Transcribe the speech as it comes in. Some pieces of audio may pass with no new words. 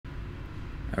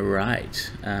All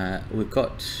right. We've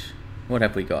got... What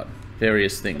have we got?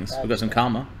 Various things. We've got some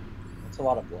karma. That's a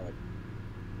lot of blood.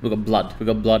 We've got blood. We've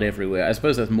got blood everywhere. I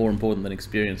suppose that's more important than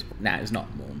experience. Nah, it's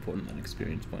not more important than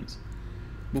experience points.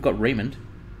 We've got Raymond.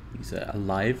 He's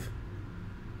alive.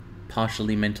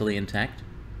 Partially mentally intact.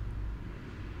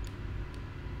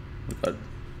 We've got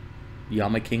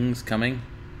Yama Kings coming.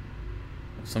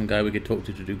 Some guy we could talk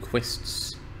to do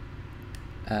quests.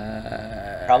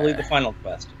 Probably the final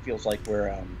quest. It feels like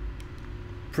we're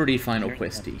pretty final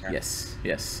questy. Yes,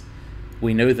 yes.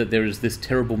 We know that there is this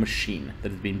terrible machine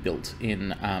that has been built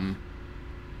in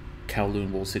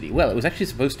Kowloon Wall City. Well, it was actually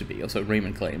supposed to be, also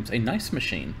Raymond claims, a nice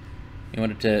machine. He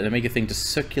wanted to make a thing to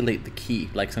circulate the key,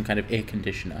 like some kind of air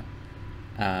conditioner,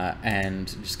 and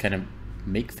just kind of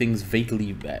make things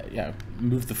vaguely,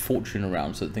 move the fortune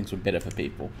around so that things were better for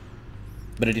people.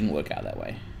 But it didn't work out that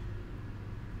way.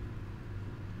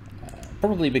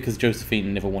 Probably because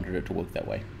Josephine never wanted it to work that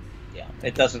way. Yeah,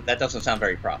 it doesn't. That doesn't sound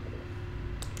very profitable.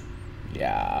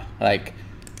 Yeah, like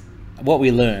what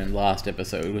we learned last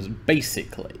episode was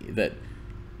basically that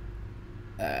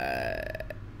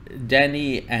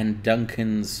Danny and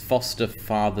Duncan's foster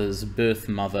father's birth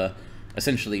mother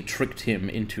essentially tricked him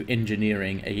into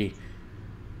engineering a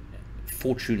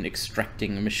fortune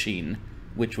extracting machine,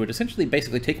 which would essentially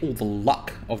basically take all the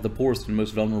luck of the poorest and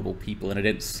most vulnerable people in a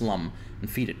dense slum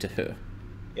and feed it to her.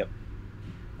 Yep.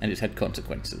 And it's had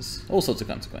consequences. All sorts of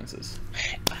consequences.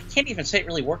 I can't even say it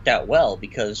really worked out well,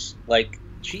 because, like,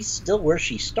 she's still where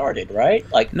she started, right?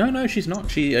 Like, no, she's not.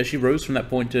 She rose from that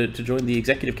point to join the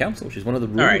executive council. She's one of the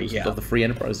rulers of the Free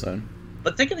Enterprise Zone.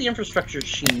 But think of the infrastructure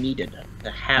she needed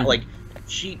to have. Like,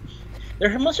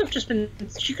 there must have just been.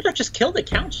 She could have just killed the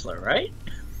counselor, right?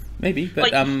 Maybe,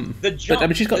 but like, but I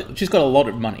mean, she's got a lot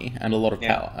of money and a lot of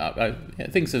power.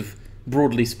 Things have,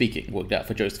 broadly speaking, worked out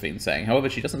for Josephine saying. However,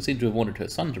 she doesn't seem to have wanted her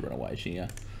son to run away. She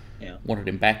wanted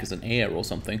him back as an heir or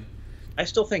something. I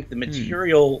still think the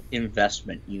material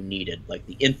investment you needed, like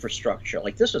the infrastructure,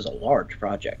 like this is a large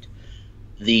project.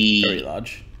 Very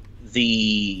large.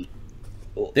 They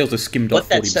also skimmed off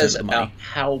 40% of the money. What that says about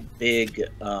how big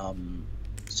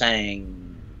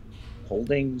Sang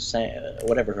Holdings,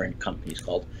 whatever her company's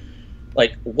called,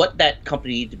 like what that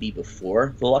company needed to be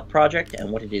before the Luck Project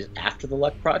and what it is after the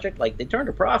Luck Project. Like they turned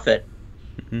a profit,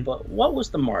 but what was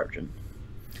the margin?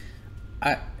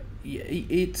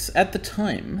 It's at the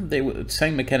time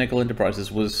Sang Mechanical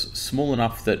Enterprises was small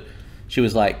enough that she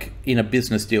was like in a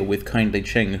business deal with Kindly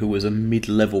Cheng, who was a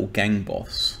mid-level gang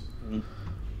boss,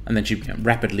 and then she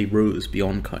rapidly rose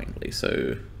beyond Kindly.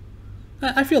 So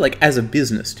I feel like as a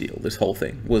business deal, this whole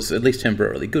thing was at least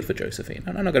temporarily good for Josephine.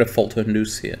 I'm not going to fault her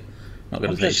noose here.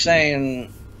 I'm just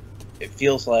saying, it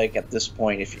feels like at this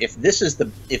point, if this is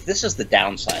the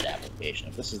downside application,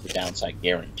 if this is the downside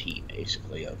guarantee,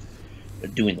 basically of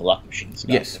doing the luck machine stuff.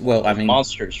 Yes, well, I mean,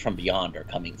 monsters from beyond are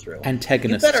coming through.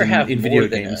 Antagonists you better have in more video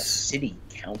than games. A city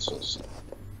councils.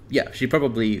 Yeah, she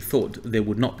probably thought there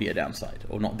would not be a downside,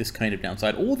 or not this kind of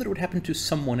downside, or that it would happen to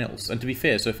someone else. And to be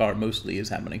fair, so far it mostly is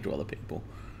happening to other people.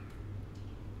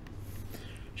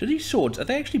 So these swords, are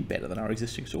they actually better than our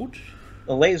existing swords?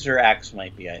 The laser axe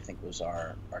might be, I think, was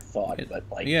our thought, but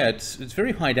like it's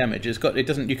very high damage.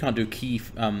 You can't do key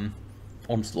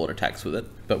onslaught attacks with it,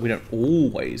 but we don't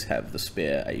always have the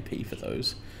spare AP for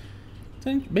those.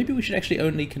 So maybe we should actually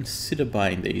only consider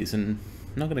buying these, and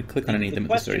I'm not going to click on any of them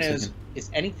at this very second.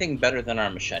 Is anything better than our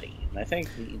machete? And I think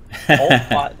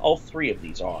all three of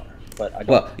these are. But I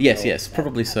don't yes,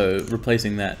 probably so.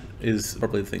 Replacing that is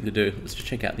probably the thing to do. Let's just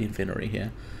check out the inventory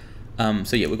here.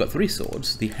 So yeah, we've got 3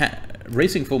 swords. The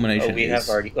Racing Fulmination. Oh, we have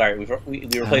already. All right, we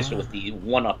replaced it with the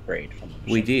 1 upgrade from the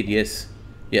machete. We did, yes.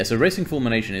 Yeah, so Racing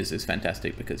Fulmination is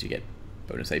fantastic because you get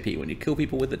bonus AP when you kill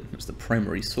people with it. It's the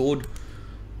primary sword.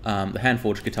 The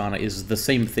hand-forged katana is the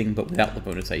same thing but without the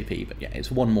bonus AP, but yeah, it's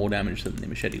 1 more damage than the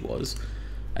machete was.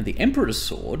 And the Emperor's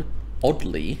sword,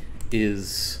 oddly,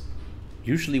 is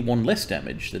usually 1 less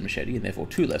damage than machete, and therefore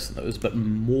 2 less than those, but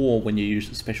more when you use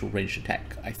a special ranged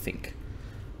attack, I think.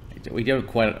 We don't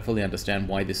quite fully understand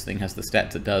why this thing has the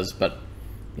stats it does, but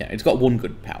yeah, it's got 1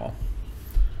 good power.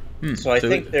 So I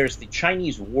think there's the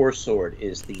Chinese War Sword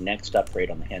is the next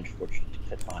upgrade on the hand-forged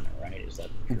katana, right? Is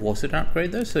that true? Was it an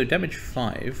upgrade though? So damage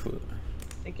 5.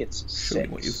 I think it's 6. Show me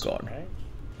what you've got. Right?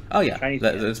 Oh yeah,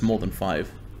 that's more than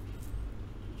 5.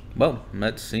 Well,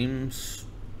 that seems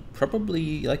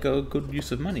probably like a good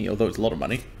use of money, although it's a lot of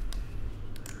money.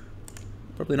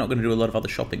 Probably not going to do a lot of other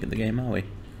shopping in the game, are we?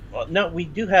 Well, no, we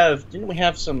do have. Didn't we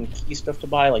have some key stuff to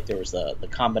buy? Like there was the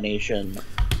combination.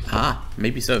 Ah,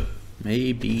 maybe so.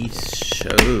 Maybe so.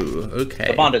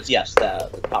 Okay. The bondage, yes, the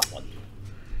top one.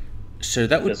 So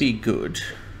that would be good.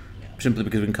 simply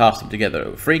because we can cast them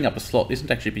together. Freeing up a slot isn't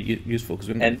actually be useful because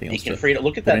we haven't got anything else you can to free it.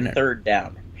 Look at put in that it. third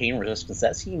down. Pain resistance.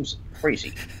 That seems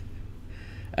crazy.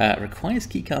 Requires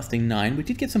key casting 9. We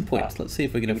did get some points. Let's see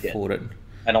if we can afford it.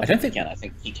 I don't think we can. I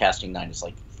think key casting 9 is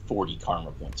like 40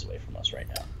 karma points away from us right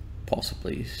now.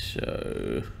 Possibly.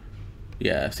 So,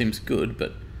 yeah, seems good,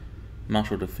 but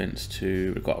martial defense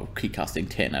to require key casting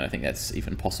 10. I don't think that's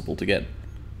even possible to get.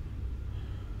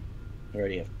 We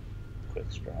already have quick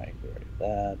strike. We already have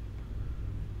that.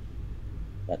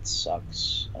 That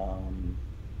sucks.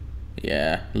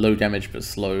 Yeah, low damage but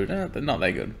slow. They're not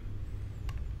that good.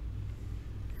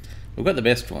 We've got the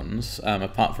best ones,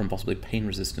 apart from possibly pain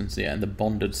resistance, yeah, and the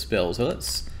bonded spell. So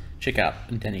let's check out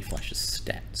Danny Flash's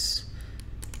stats,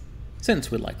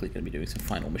 since we're likely going to be doing some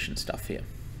final mission stuff here.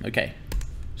 Okay,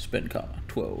 spend karma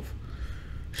 12.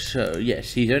 So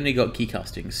yes, he's only got key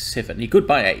casting 7. He could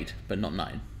buy 8, but not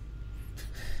 9.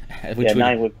 Which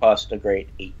 9 would cost a great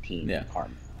 18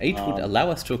 karma. 8 would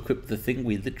allow us to equip the thing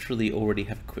we literally already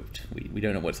have equipped. We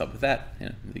don't know what's up with that. You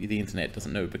know, the internet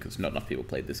doesn't know because not enough people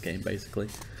played this game, basically.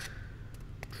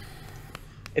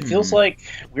 It feels like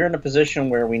we're in a position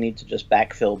where we need to just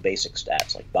backfill basic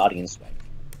stats like body and strength.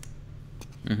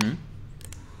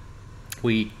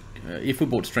 If we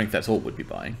bought strength, that's all we'd be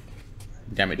buying.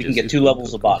 Damage. We can get 2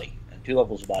 levels of body, and 2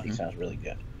 levels of body sounds really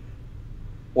good.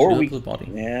 Or 2 levels of body.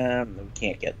 Yeah, we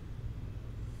can't get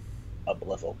a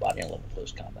level of body and a level of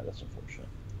close combat. That's unfortunate.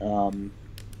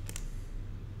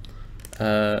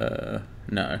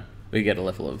 No, we get a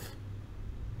level of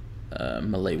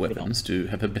melee weapons to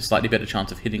have a slightly better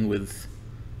chance of hitting with.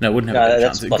 No, it wouldn't have a better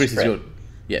chance. It increases crit. Your.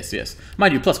 Yes, yes.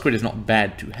 Mind you, plus crit is not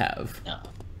bad to have. No.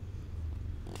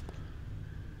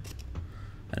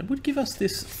 And it would give us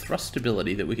this thrust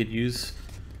ability that we could use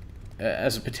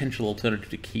as a potential alternative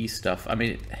to key stuff. I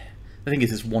mean, the thing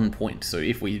is, it's 1 point, so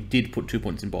if we did put 2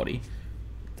 points in body,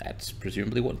 that's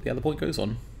presumably what the other point goes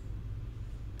on.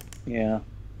 Yeah.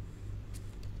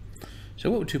 So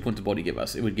what would 2 points of body give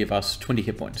us? It would give us 20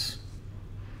 hit points.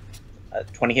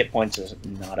 20 hit points is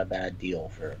not a bad deal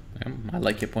for... I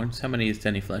like hit points. How many has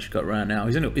Danny Flash got right now?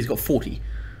 He's got 40.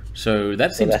 So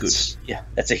that seems good. Yeah,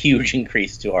 that's a huge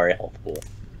increase to our health pool.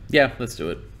 Yeah, let's do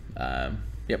it.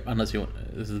 Yep, unless you want...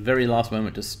 This is the very last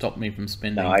moment to stop me from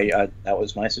spending... No, it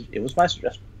was my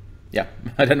suggestion. Yeah,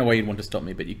 I don't know why you'd want to stop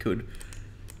me, but you could.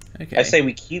 Okay. I say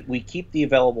we keep the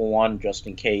available one just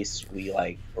in case we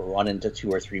like run into 2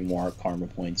 or 3 more karma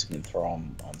points and throw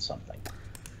them on something.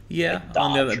 Yeah,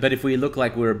 like but if we look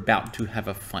like we're about to have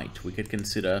a fight, we could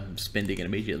consider spending it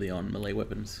immediately on melee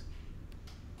weapons.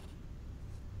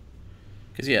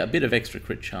 Because yeah, a bit of extra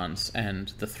crit chance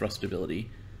and the thrust ability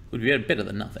would be better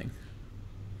than nothing.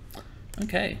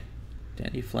 Okay,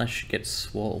 Danny Flash gets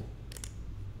swole.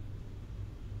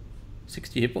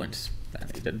 60 hit points.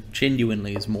 That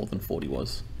genuinely is more than 40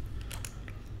 was.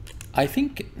 I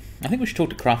think we should talk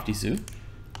to Crafty Zoo.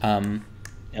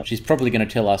 Yep. She's probably going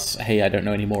to tell us, hey, I don't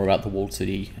know any more about the Walled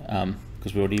City,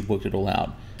 because we already worked it all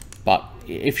out. But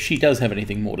if she does have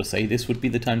anything more to say, this would be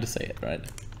the time to say it, right?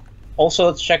 Also,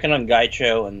 let's check in on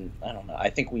Gaicho, and I don't know, I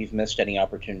think we've missed any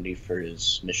opportunity for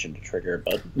his mission to trigger,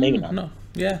 but maybe not. No,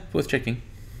 yeah, worth checking.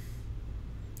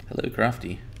 Hello,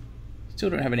 Crafty.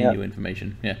 Still don't have any new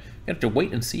information. Yeah, you have to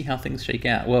wait and see how things shake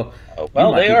out. Well,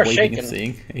 they are shaking. And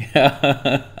seeing. Yeah,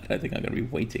 I don't think I'm going to be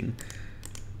waiting.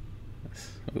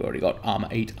 We've already got armor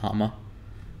 8 armor.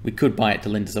 We could buy it to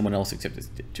lend to someone else, except it's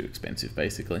too expensive,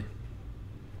 basically.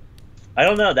 I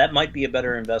don't know. That might be a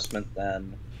better investment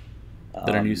than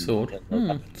a new sword.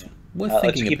 It's worth thinking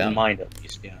let's keep about. In mind, at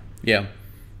least. Yeah. Yeah,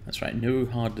 that's right. No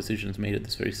hard decisions made at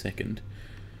this very second.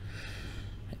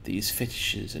 These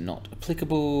fetishes are not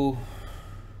applicable.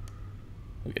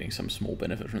 We're getting some small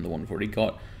benefit from the one we've already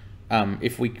got.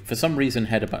 If we, for some reason,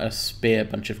 had a spare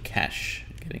bunch of cash,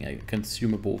 getting a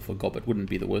consumable for Gobbet wouldn't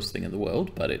be the worst thing in the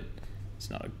world, but it's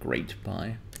not a great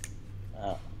buy.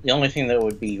 The only thing that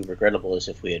would be regrettable is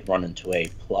if we had run into a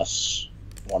 +1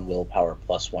 willpower,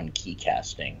 +1 key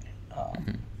casting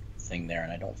thing there,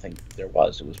 and I don't think there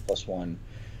was. It was +1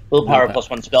 willpower,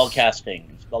 +1 spell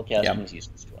casting. Spell casting is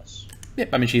useless to us.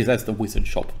 Yep, I mean, that's the wizard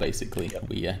shop, basically. Yep.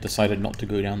 We decided not to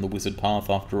go down the wizard path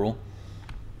after all.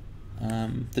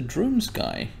 The drones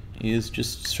guy is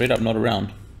just straight up not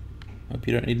around. Hope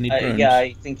you don't need any drones. Yeah,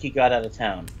 I think he got out of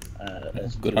town.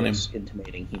 As good on him.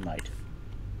 Intimating he might.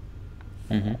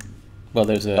 Well,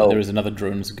 there is another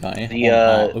drones guy on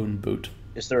our own boat.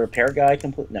 Is the repair guy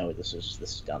complete? No, this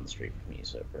is down the street from me.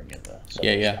 So bring in the.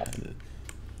 Yeah.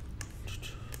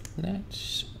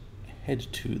 Let's head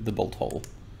to the bolt hole,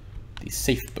 the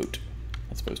safe boat,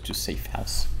 as opposed to safe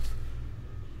house.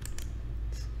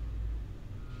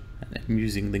 An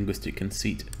amusing linguistic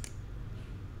conceit.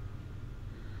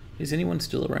 Is anyone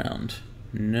still around?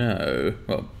 No.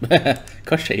 Well,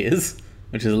 Koshé is,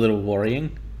 which is a little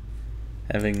worrying.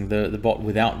 Having the bot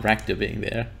without Rakta being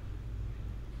there.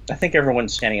 I think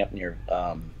everyone's standing up near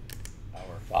our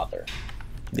father.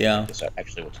 Yeah. That's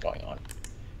actually what's going on.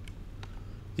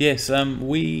 Yes,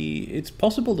 it's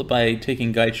possible that by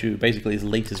taking Gaichu basically as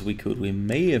late as we could, we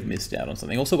may have missed out on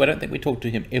something. Also, I don't think we talked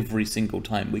to him every single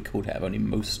time we could have, only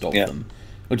most of them.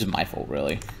 Which is my fault,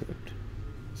 really.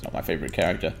 It's not my favorite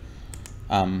character.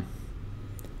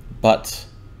 But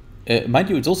mind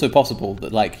you, it's also possible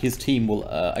that like his team will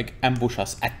like ambush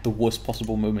us at the worst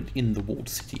possible moment in the walled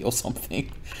city or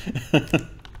something.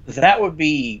 That would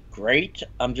be great.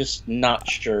 I'm just not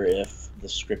sure if the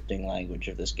scripting language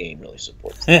of this game really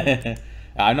supports that.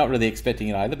 I'm not really expecting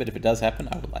it either, but if it does happen,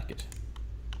 I would like it.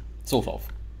 Sort of.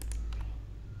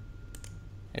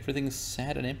 Everything's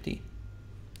sad and empty.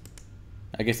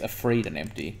 I guess afraid and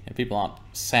empty. And people aren't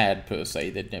sad per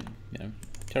se, they're, you know,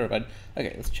 terrified.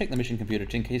 Okay, let's check the mission computer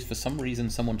in case for some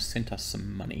reason someone sent us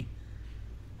some money.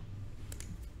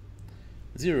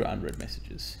 0 unread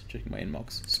messages. Checking my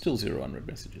inbox. Still 0 unread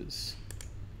messages.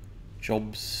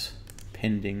 Jobs.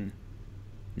 Pending.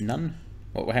 None.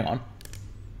 Oh, hang on.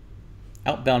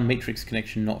 Outbound matrix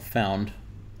connection not found.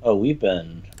 Oh, we've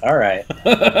been... Alright.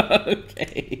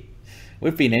 Okay.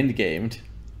 We've been endgamed.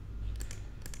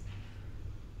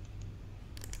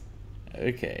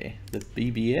 Okay. The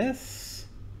BBS?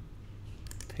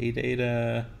 Pay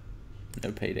data.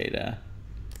 No pay data.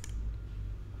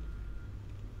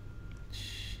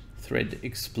 Thread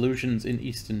explosions in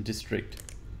Eastern District.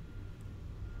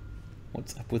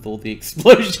 What's up with all the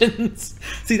explosions?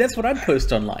 See, that's what I'd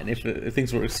post online if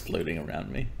things were exploding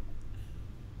around me.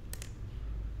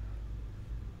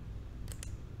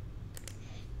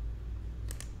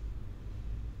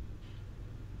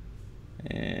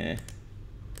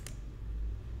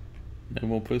 No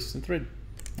more posts in thread.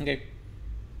 Okay.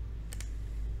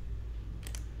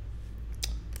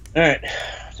 Alright,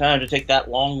 time to take that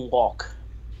long walk.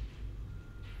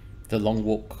 The long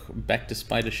walk back to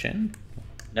Spider Shen?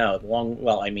 No, the long,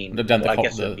 well, I mean, down I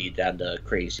guess it would be down to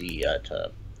Crazy,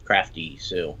 to Crafty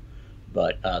Sue.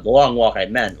 But the long walk I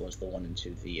meant was the one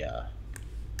into the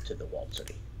walled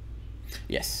city.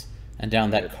 Yes, and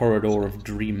down that corridor of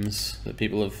dreams that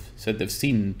people have said they've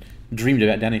seen, dreamed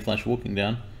about Danny Flash walking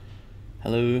down.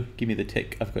 Hello, give me the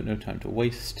tick, I've got no time to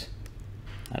waste.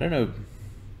 I don't know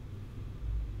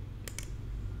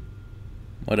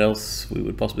what else we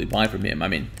would possibly buy from him. I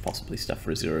mean, possibly stuff for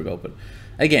a 0 belt, but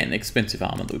again, expensive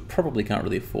armor that we probably can't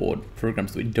really afford,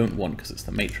 programs that we don't want because it's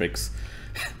the Matrix.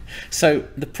 So,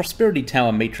 the Prosperity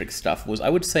Tower Matrix stuff was, I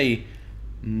would say,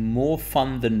 more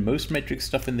fun than most Matrix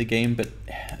stuff in the game, but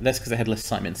that's because it had less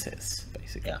Simon Says,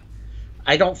 basically. Yeah.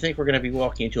 I don't think we're going to be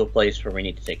walking into a place where we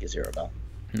need to take a 0 belt.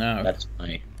 No. That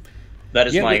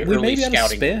is my early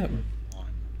scouting.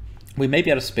 We may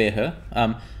be able to spare her,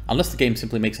 unless the game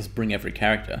simply makes us bring every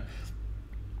character.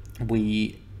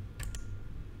 We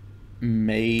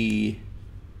may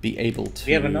be able to...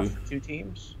 We have enough for 2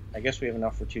 teams? I guess we have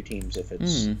enough for 2 teams if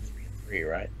it's 3-3,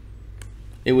 right?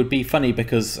 It would be funny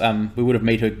because we would have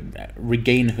made her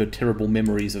regain her terrible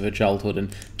memories of her childhood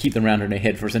and keep them around in her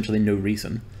head for essentially no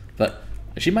reason. But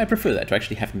she might prefer that to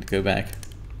actually having to go back.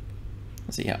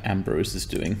 Let's see how Ambrose is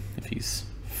doing, if he's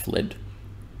fled.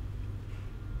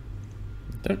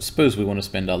 Don't suppose we want to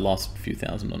spend our last few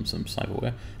thousand on some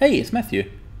cyberware. Hey, it's Matthew.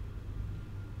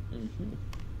 In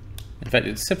fact,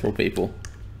 it's several people.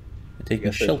 They're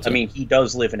taking shelter. I mean, he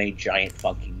does live in a giant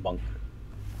fucking bunker.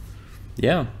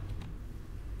 Yeah.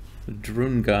 The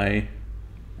drone guy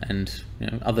and, you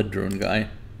know, other drone guy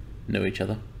know each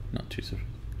other. Not too surprised.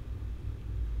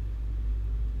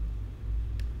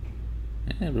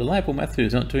 Yeah, reliable Matthew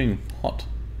is not doing hot.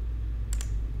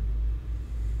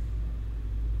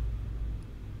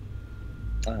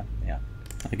 Yeah.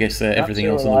 I guess everything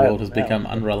else in the world has become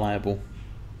unreliable.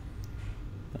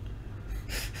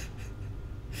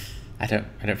 I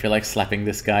don't feel like slapping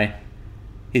this guy.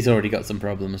 He's already got some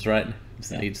problems, right?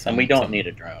 Yeah. And we don't need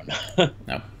a drone.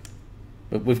 No.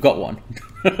 But we've got one.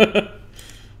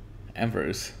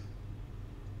 Ambrose.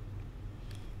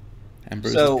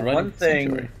 So one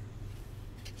thing,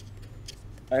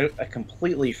 I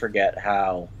completely forget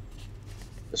how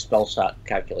the spell slot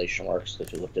calculation works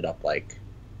that you looked it up like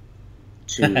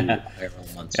 2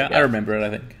 months ago. I remember it, I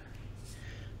think.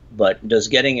 But does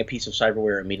getting a piece of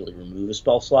cyberware immediately remove a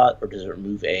spell slot, or does it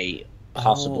remove a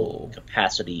possible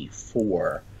capacity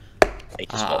for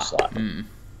a spell slot?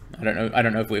 I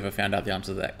don't know if we ever found out the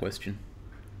answer to that question.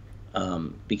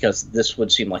 Because this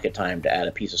would seem like a time to add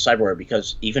a piece of cyberware,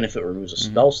 because even if it removes a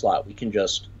spell slot, we can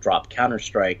just drop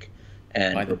Counter-Strike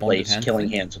and By the bonded replace hand killing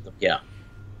thing? hands with them. Yeah.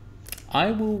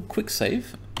 I will quick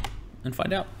save and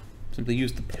find out. Simply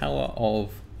use the power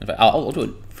of... In fact, I'll do a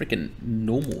freaking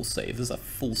normal save. This is a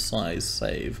full-size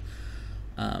save.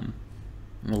 I'm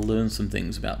going to learn some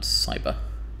things about cyber.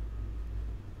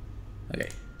 Okay.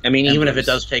 I mean, even if it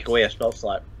does take away a spell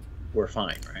slot, we're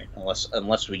fine, right?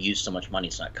 Unless we use so much money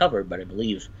it's not covered, but I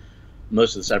believe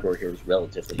most of the cyberware here is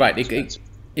relatively expensive.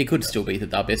 It could still be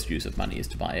that our best use of money is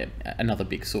to buy another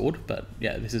big sword, but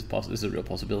yeah, this is a real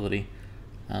possibility.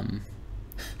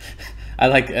 I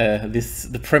like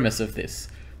the premise of this,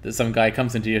 that some guy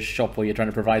comes into your shop where you're trying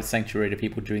to provide sanctuary to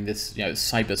people during this,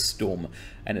 cyber storm,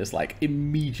 and is like,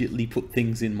 immediately put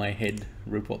things in my head,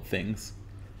 robot things,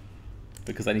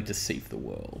 because I need to save the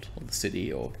world, or the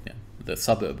city, or the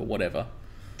suburb, or whatever.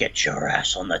 Get your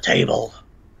ass on the table.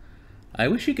 I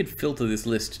wish you could filter this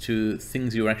list to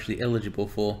things you're actually eligible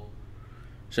for.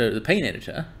 So the pain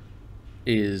editor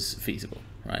is feasible,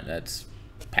 right? That's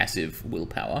passive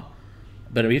willpower.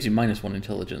 But it gives you -1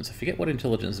 intelligence. I forget what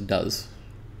intelligence does.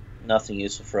 Nothing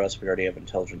useful for us. We already have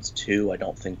intelligence 2. I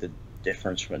don't think the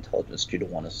difference from intelligence 2 to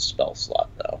 1 is a spell slot,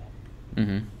 though.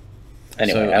 Mm-hmm.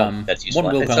 Anyway, So, that's useful.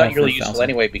 one It's willpower not really for useful 1,000.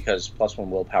 anyway, because +1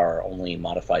 willpower only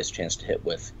modifies chance to hit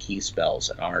with key spells,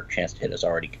 and our chance to hit is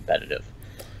already competitive.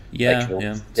 Yeah,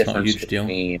 Like, it's not a huge deal.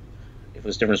 If it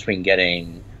was difference between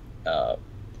getting, but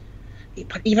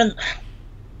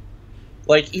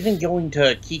even going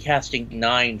to key casting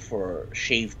 9 for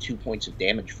shave 2 points of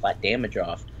damage, flat damage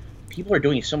off. People are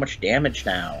doing so much damage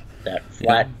now that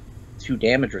flat 2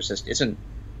 damage resist isn't.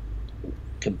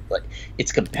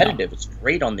 It's competitive. No. It's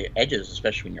great on the edges,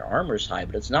 especially when your armor is high,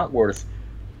 but it's not worth,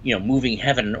 moving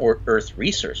heaven or earth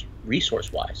resource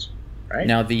wise, right?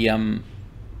 Now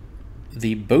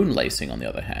the bone lacing, on the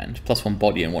other hand, +1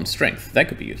 body and 1 strength, that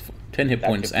could be useful. 10 hit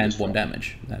points and 1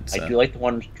 damage. That's, I do like the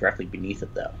one directly beneath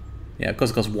it, though. Yeah,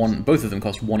 because it costs 1. Both of them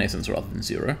cost 1 essence rather than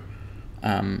 0.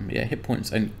 Yeah, hit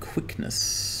points and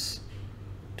quickness.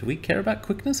 Do we care about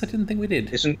quickness? I didn't think we did.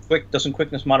 Doesn't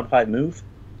quickness modify move?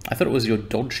 I thought it was your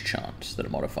dodge chance that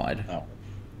it modified. Oh.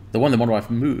 The one that modifies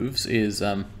moves is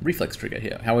reflex trigger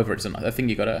here. However, it's another thing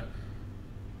you gotta...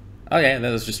 Oh yeah,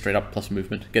 that was just straight up plus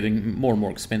movement. Getting more and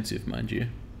more expensive, mind you.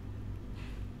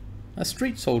 A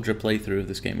street soldier playthrough of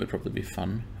this game would probably be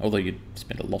fun, although you'd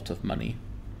spend a lot of money.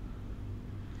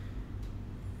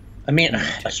 I mean,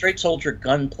 a straight soldier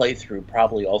gun playthrough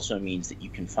probably also means that you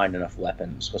can find enough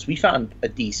weapons, because we found a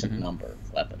decent number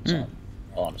of weapons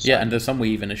on Yeah, and there's some we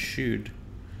even eschewed.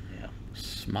 Yeah.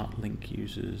 Smart link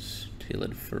users,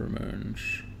 tailored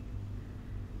pheromones.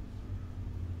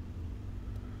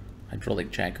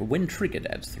 Hydraulic jack, when triggered,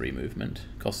 adds 3 movement.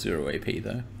 Costs 0 AP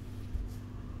though.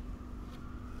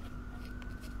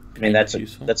 I mean,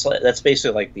 that's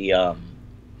basically like the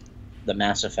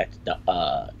Mass Effect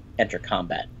enter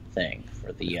combat thing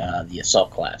for the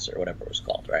assault class or whatever it was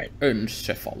called, right?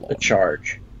 Encephalon. The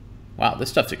charge. Wow, this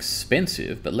stuff's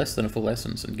expensive, but less than a full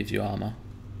essence and gives you armor.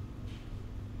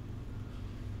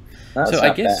 That's so I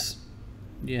not guess,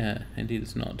 bad. Yeah, indeed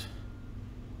it's not.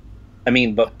 I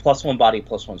mean, but +1 body,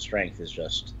 +1 strength is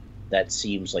just, that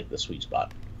seems like the sweet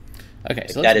spot. Okay, like,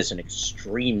 so that is an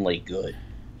extremely good.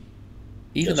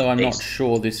 Even though I'm not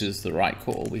sure this is the right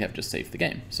call, we have just saved the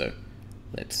game. So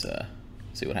let's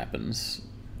see what happens.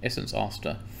 Essence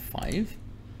Aster 5.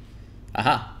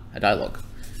 Aha, a dialogue.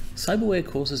 Cyberware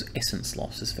causes essence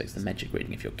loss. This affects the magic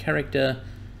rating of your character.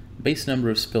 Base number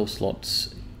of spell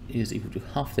slots is equal to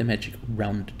half their magic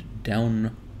rounded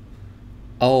down.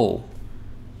 Oh,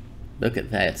 look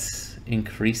at that.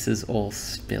 Increases all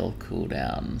spell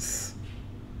cooldowns.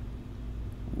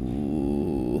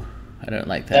 Ooh, I don't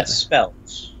like that. That's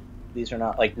spells. These are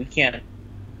not, like, we can't...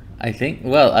 I think,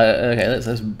 well, okay,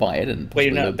 let's buy it and...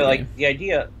 Wait, no, but, like, the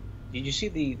idea... Did you see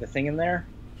the thing in there?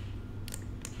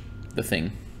 The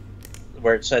thing?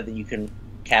 Where it said that you can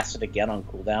cast it again on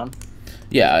cooldown?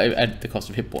 Yeah, at the cost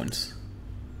of hit points.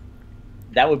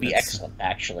 That would be excellent,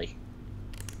 actually.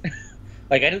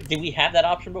 Like, did we have that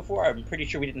option before? I'm pretty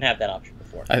sure we didn't have that option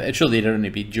before. Surely it'd only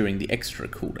be during the extra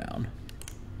cooldown.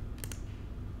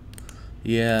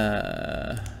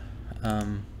 Yeah.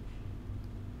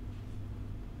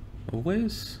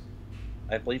 Always?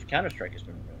 I believe Counter-Strike has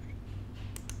been removed.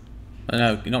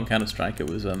 No, not Counter-Strike, it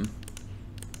was,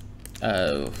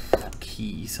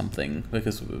 key something,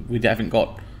 because we haven't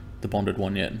got the bonded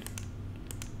one yet.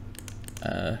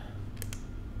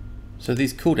 So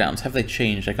these cooldowns, have they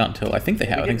changed? I can't tell. I think they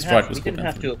have. I think Strike was cooldown. We didn't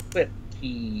have to equip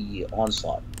Key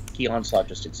Onslaught. Key Onslaught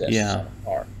just exists on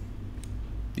par.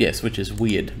 Yes, which is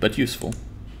weird, but useful.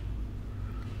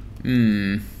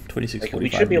 2645. We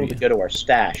should be able to go to our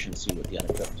stash and see what the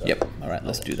unequipped are. Yep, alright,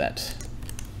 let's do that.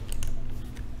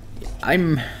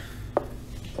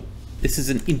 This is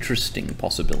an interesting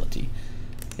possibility.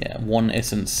 Yeah, 1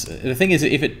 essence. The thing is,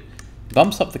 if it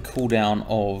bumps up the cooldown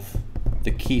of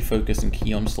the key focus and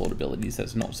key onslaught abilities,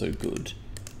 that's not so good.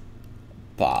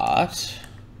 But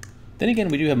then again,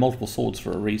 we do have multiple swords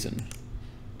for a reason,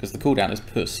 because the cooldown is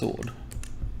per sword.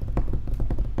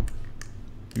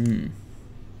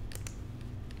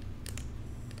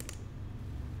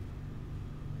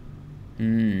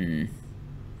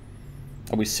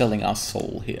 Are we selling our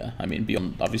soul here? I mean,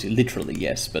 beyond, obviously, literally,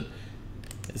 yes, but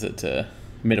is it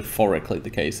metaphorically the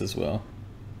case as well?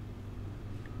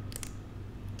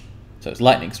 So it's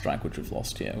Lightning Strike, which we've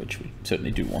lost here, which we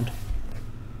certainly do want.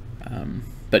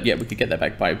 But yeah, we could get that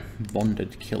back by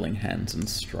Bonded, Killing Hands, and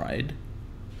Stride.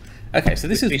 Okay, so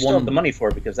this is we still have the money for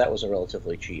it because that was a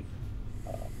relatively cheap.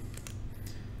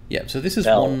 Yeah, so this is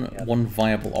one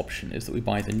viable option, is that we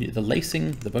buy the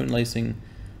lacing, the bone lacing,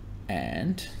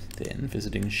 and then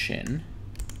visiting Shen.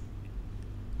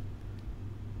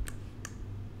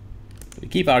 We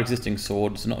keep our existing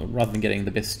swords, rather than getting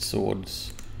the best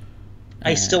swords.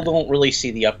 I still don't really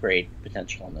see the upgrade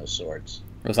potential on those swords.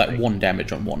 It was like 1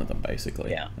 damage on one of them,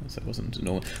 basically. Yeah. So it wasn't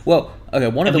normal. Well, okay,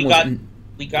 one of them was...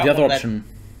 We got the other option...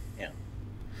 Yeah.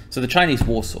 So the Chinese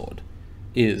war sword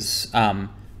is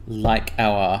like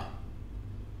our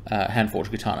hand-forged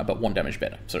katana, but 1 damage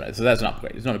better. So that's an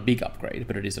upgrade. It's not a big upgrade,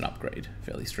 but it is an upgrade,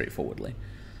 fairly straightforwardly.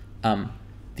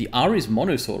 The Ari's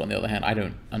monosword, on the other hand, I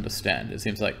don't understand. It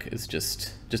seems like it's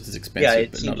just as expensive, yeah,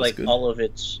 it but seems not like as good. all of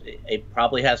it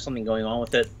probably has something going on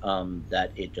with it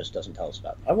that it just doesn't tell us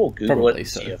about. I will Google Probably it and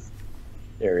so. see if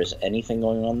there is anything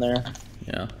going on there.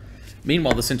 Yeah.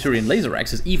 Meanwhile, the Centurion Laser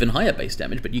Axe has even higher base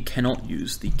damage, but you cannot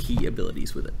use the key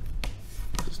abilities with it.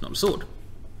 It's not a sword.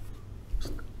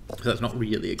 So that's not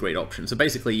really a great option. So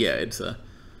basically, yeah, it's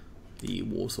the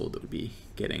war sword that we'd be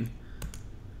getting.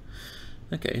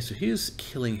 Okay, so here's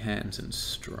Killing Hands and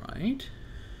Stride.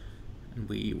 And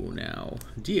we will now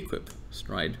de-equip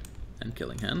Stride and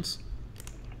Killing Hands.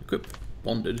 Equip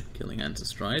Bonded, Killing Hands and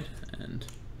Stride, and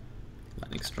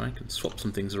Lightning Strike, and swap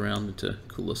some things around into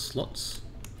cooler slots.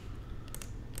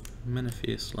 Mana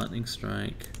Fierce, Lightning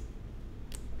Strike.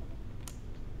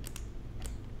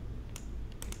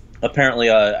 Apparently,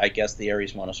 I guess the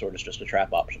Ares monosword is just a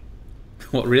trap option.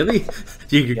 What, really?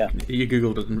 You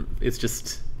Googled it and it's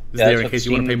just... there in case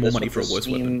you want to pay more money for a worse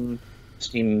weapon.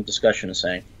 Steam discussion is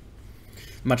saying.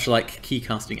 Much like key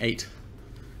casting 8.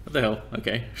 What the hell?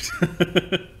 Okay. I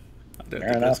don't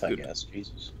think that's good. I guess.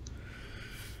 Jesus.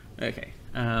 Okay.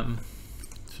 So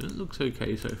it looks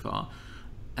okay so far.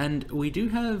 And we do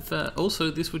have... also,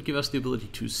 this would give us the ability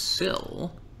to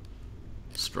sell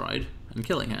Stride and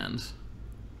Killing Hands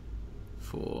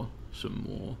for some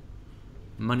more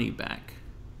money back.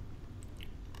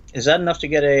 Is that enough to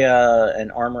get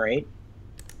an armor 8?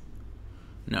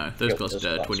 No, those cost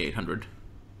 2,800.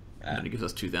 And then it gives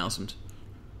us 2,000.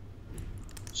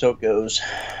 So it goes.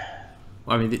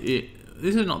 Well, I mean,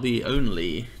 this is not the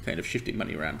only kind of shifting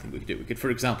money around thing we could do. We could, for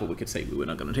example, we could say we were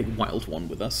not going to take Wild One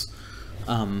with us,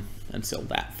 and sell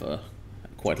that for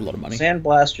quite a lot of money.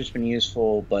 Sandblaster's been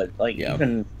useful, but like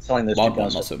even selling those Wild two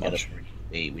guns not so much.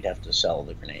 We'd have to sell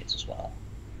the grenades as well.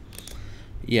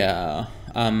 Yeah.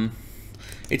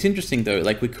 It's interesting though.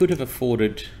 Like we could have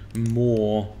afforded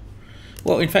more.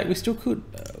 Well, in fact, we still could.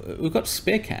 We've got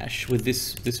spare cash with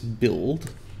this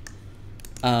build,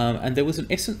 and there was an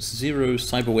Essence 0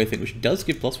 cyberware thing, which does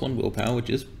give +1 willpower, which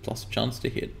is plus chance to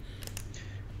hit.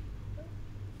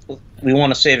 We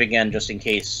want to save again just in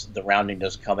case the rounding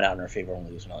doesn't come out in our favor and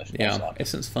we lose another spell slot.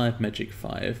 Essence 5, Magic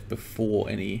 5 before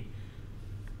any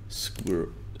squirry.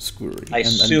 I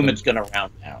assume it's going to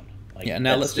round down. Like, yeah,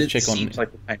 now let's just check on... It seems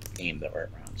like the kind of game that where it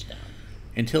rounds down.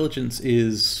 Intelligence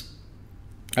is...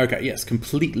 Okay, yes,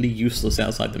 completely useless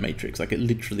outside the Matrix. Like, it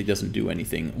literally doesn't do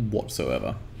anything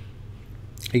whatsoever.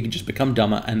 You can just become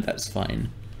dumber, and that's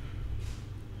fine.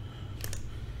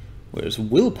 Whereas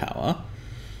willpower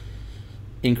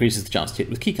increases the chance to hit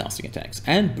with keycasting attacks,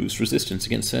 and boosts resistance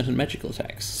against certain magical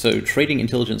attacks. So trading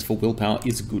intelligence for willpower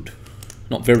is good.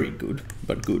 Not very good,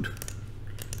 but good.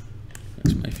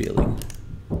 That's my feeling.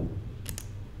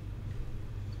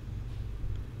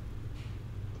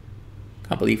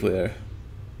 Can't believe we're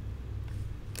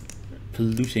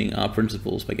polluting our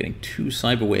principles by getting 2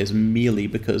 cyberwares merely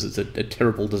because it's a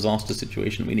terrible disaster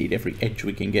situation. We need every edge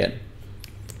we can get.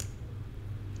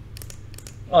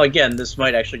 Well, again, this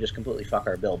might actually just completely fuck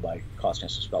our build by costing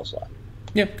us a spell slot.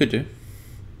 Yeah, could do.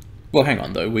 Well, hang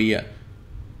on though. We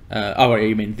oh,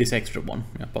 you mean this extra one?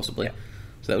 Yeah, possibly. Yeah.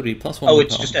 So that would be +1. Oh,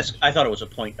 it's just I thought it was a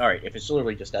point. All right, if it's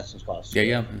literally just essence cost.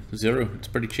 Yeah, 0. It's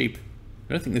pretty cheap.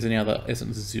 I don't think there's any other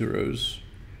essence zeros.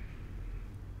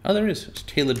 Oh, there is. It's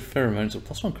tailored pheromones with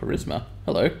 +1 charisma.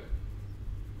 Hello. Do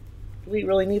we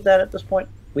really need that at this point?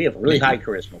 We have really high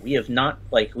charisma. We have not,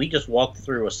 like, we just walked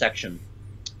through a section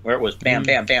where it was bam,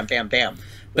 bam, bam, bam, bam.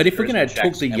 But if we're going to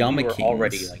talk the Yama Kings... We were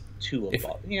already, like, 2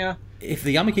 above. Yeah. If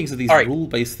the Yama Kings are these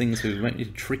rule-based things who might need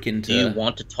to trick into... Do you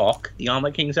want to talk the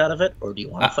Yama Kings out of it, or do you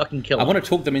want to fucking kill them? I want to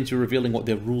talk them into revealing what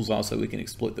their rules are so we can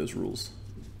exploit those rules.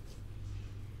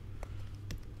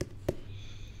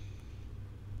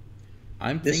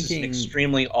 This is an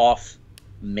extremely off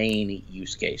main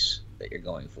use case that you're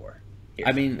going for. Here.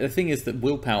 I mean, the thing is that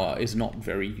willpower is not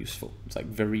very useful. It's like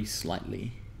very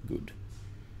slightly good.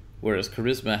 Whereas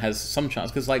charisma has some chance,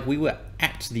 because like we were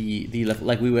at the level,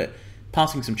 like we were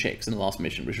passing some checks in the last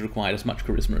mission, which required as much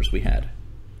charisma as we had.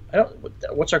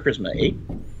 What's our charisma, 8?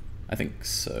 I think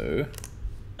so.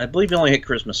 I believe you only hit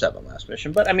charisma 7 last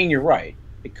mission, but I mean you're right.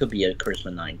 It could be a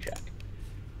charisma 9 check.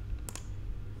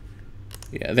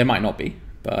 Yeah, there might not be,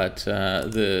 but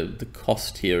the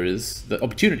cost here is... The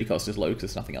opportunity cost is low because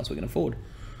there's nothing else we can afford.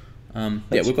 Yeah,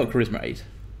 we've got charisma 8.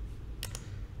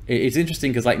 It's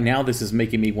interesting because like now this is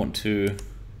making me want to...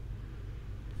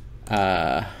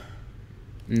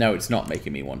 no, it's not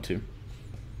making me want to.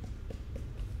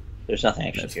 There's nothing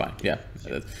actually. That's fine, yeah.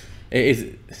 It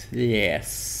is...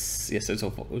 Yes, it's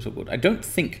all good. I don't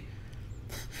think...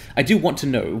 I do want to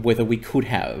know whether we could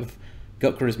have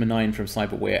got charisma 9 from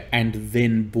cyberware and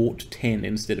then bought 10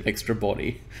 instead of extra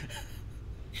body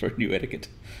for a new etiquette.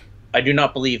 I do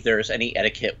not believe there is any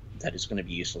etiquette that is going to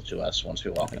be useful to us once we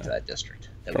walk into that district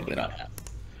that Probably we do not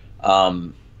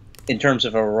have. In terms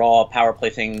of a raw power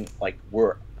play thing, like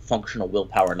we're functional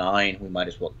willpower 9, we might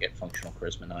as well get functional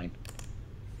charisma 9. In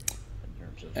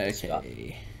terms of stuff.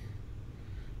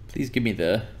 Please give me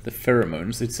the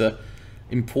pheromones. It's a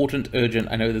important, urgent.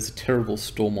 I know there's a terrible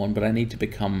storm on, but I need to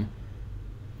become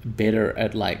better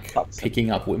at like picking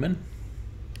up women.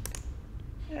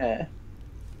 Yeah.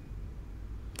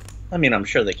 I mean, I'm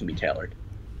sure they can be tailored.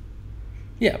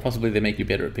 Yeah, possibly they make you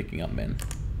better at picking up men.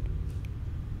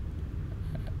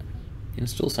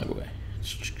 Install cyberware.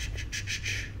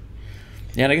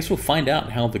 Yeah, and I guess we'll find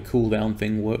out how the cooldown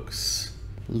thing works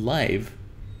live.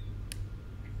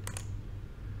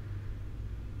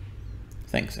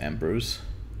 Thanks, Ambrose.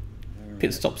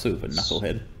 Pit stop super,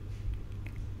 knucklehead.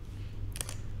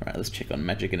 Alright, let's check on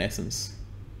magic and essence.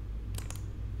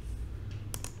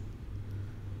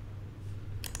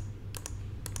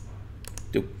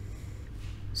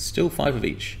 Still 5 of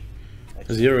each.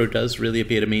 0 does really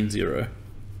appear to mean 0.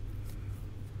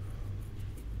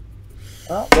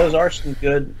 Well, those are some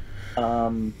good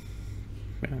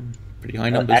pretty high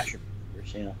numbers.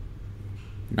 Attributes, yeah.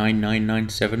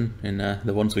 9997 in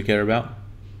the ones we care about.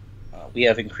 We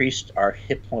have increased our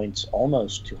hit points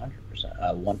almost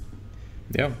 200%. 1.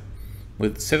 Yeah,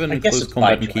 with 7 in close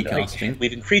combat and key casting.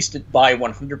 We've increased it by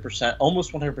 100%,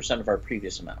 almost 100% of our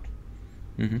previous amount.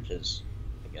 Which is,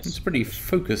 I guess... It's pretty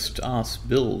focused ass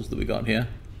builds that we got here.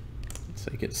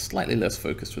 So it gets slightly less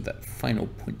focused with that final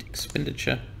point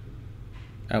expenditure.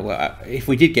 Well, if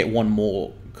we did get one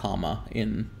more karma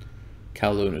in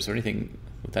Kowloon, is there anything...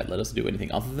 Would that let us do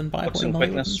anything other than buy some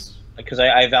quickness? Because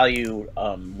I value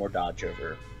more dodge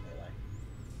over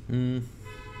melee.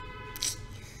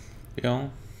 Yeah.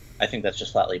 I think that's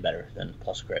just slightly better than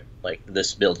plus crit. Like,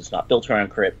 this build is not built around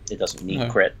crit. It doesn't need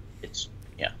crit. It's,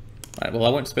 yeah. Alright, well I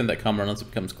won't spend that karma unless it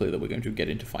becomes clear that we're going to get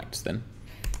into fights then.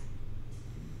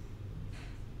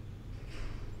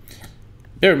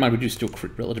 Bear in mind we do still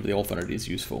crit relatively often, it is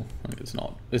useful. Like, it's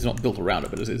not built around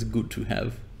it, but it's good to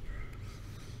have.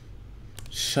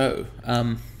 So,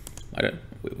 I don't...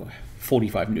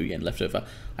 45 new yen left over.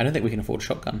 I don't think we can afford a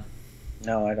shotgun.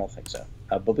 No, I don't think so.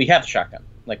 But we have shotgun.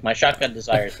 Like, my shotgun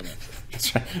desires the nature.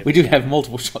 That's right. We do have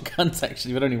multiple shotguns,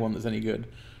 actually, but only one that's any good.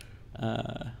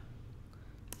 Well,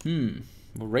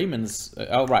 Raymond's...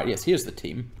 oh, right, yes, here's the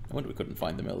team. I wonder we couldn't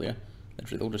find them earlier.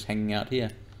 Literally, they're all just hanging out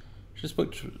here. Should have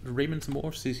spoke to Raymond some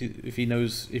more, see if he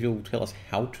knows, if he'll tell us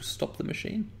how to stop the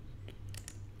machine.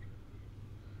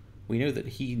 We know that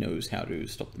he knows how to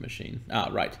stop the machine. Ah,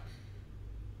 right.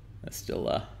 That's still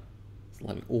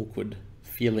having awkward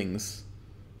feelings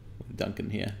with Duncan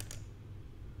here.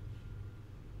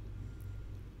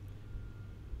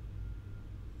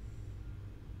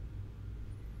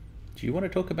 Do you want to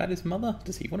talk about his mother?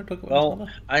 Does he want to talk about his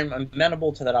mother? I'm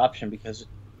amenable to that option because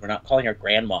we're not calling her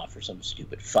grandma for some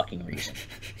stupid fucking reason.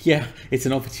 Yeah, it's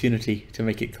an opportunity to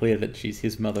make it clear that she's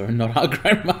his mother and not our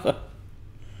grandmother.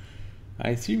 I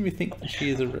assume you think that she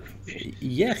is a...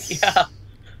 Yes. Yeah.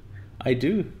 I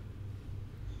do.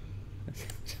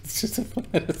 It's just a...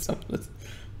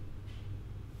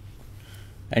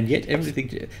 And yet everything...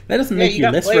 That doesn't Yeah, make you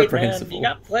less played, reprehensible. Man. You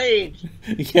got played.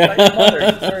 Yeah. By your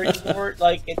mother.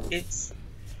 Like, it's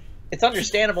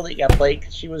understandable that you got played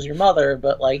because she was your mother,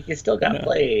 but, like, you still got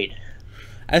played.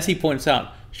 As he points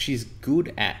out, she's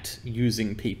good at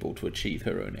using people to achieve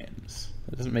her own ends.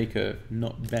 That doesn't make her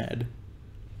not bad.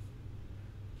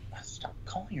 Stop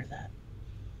calling her that.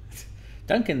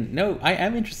 Duncan, no, I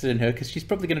am interested in her because she's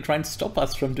probably going to try and stop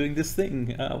us from doing this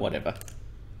thing. Whatever.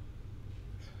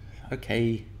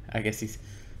 Okay, I guess he's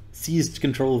seized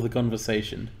control of the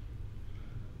conversation.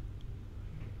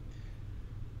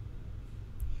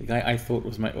 The guy I thought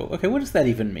was my... Okay, what does that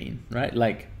even mean, right?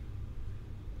 Like,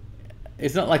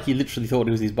 it's not like he literally thought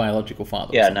he was his biological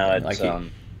father. Yeah, no, it's...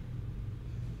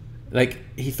 Like,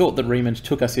 he thought that Raymond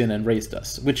took us in and raised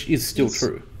us, which is still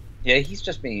true. Yeah, he's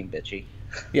just being bitchy.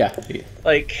 Yeah.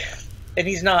 Like, and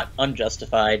he's not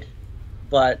unjustified,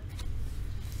 but,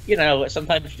 you know,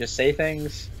 sometimes you just say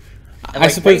things. And, I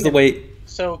suppose the way...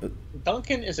 So,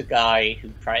 Duncan is a guy who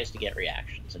tries to get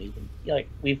reactions, and he's been, like,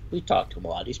 we've talked to him a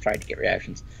lot, he's tried to get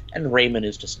reactions, and Raymond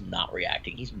is just not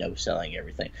reacting, he's no-selling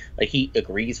everything. Like, he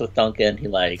agrees with Duncan, he,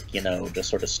 like, you know, just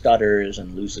sort of stutters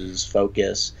and loses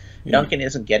focus. Yeah. Duncan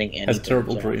isn't getting anything. Has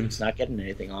terrible dreams. He's not getting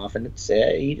anything off, and it's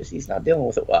he's not dealing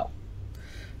with it well.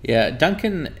 Yeah,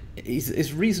 Duncan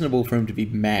is reasonable for him to be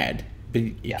mad, but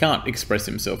he can't express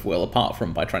himself well apart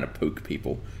from by trying to poke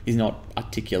people. He's not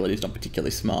articulate, he's not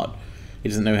particularly smart. He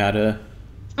doesn't know how to...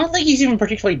 I don't think he's even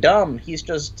particularly dumb. He's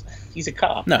a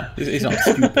cop. No, he's not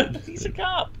stupid. He's a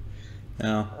cop.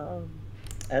 No.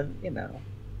 And, you know...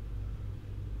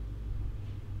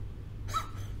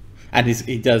 And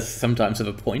he does sometimes have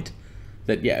a point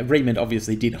that, yeah, Raymond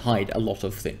obviously did hide a lot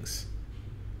of things.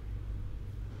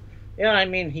 Yeah, I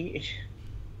mean,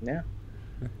 yeah.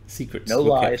 Secrets. No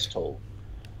lies told.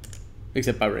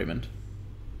 Except by Raymond.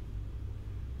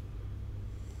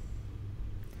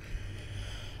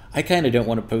 I kind of don't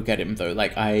want to poke at him, though.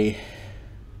 Like, I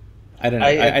don't know.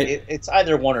 It's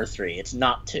either 1 or 3. It's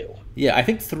not 2. Yeah, I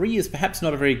think 3 is perhaps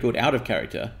not a very good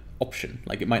out-of-character option.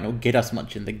 Like, it might not get us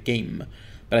much in the game.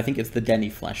 But I think it's the Danny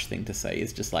Flash thing to say.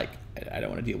 It's just like, I don't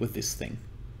want to deal with this thing.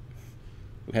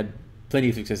 We've had plenty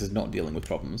of successes not dealing with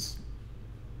problems.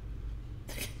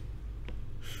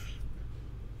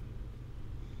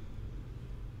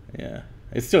 Yeah.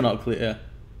 It's still not clear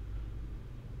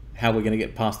how we're going to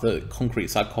get past the concrete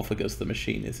sarcophagus the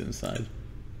machine is inside.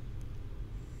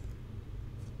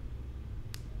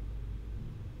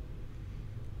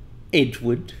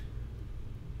 Edward.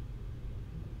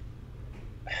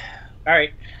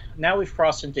 Alright, now we've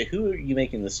crossed into who are you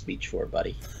making this speech for,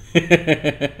 buddy?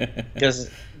 Because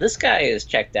this guy is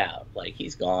checked out. Like,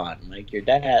 he's gone. Like, your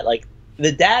dad, like,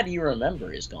 the dad you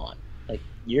remember is gone. Like,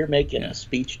 you're making a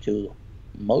speech to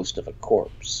most of a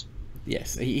corpse.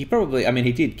 Yes, he probably, I mean,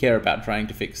 he did care about trying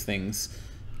to fix things,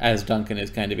 as Duncan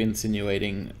is kind of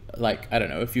insinuating, like, I don't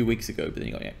know, a few weeks ago, but then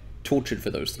he got tortured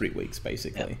for those 3 weeks,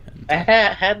 basically. Yeah.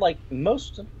 And, had like,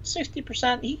 most,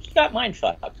 60%, he got mind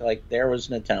fucked. Like, there was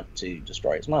an attempt to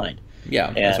destroy his mind. Yeah,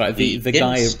 and that's right. The didn't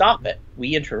guy stop it.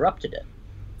 We interrupted it.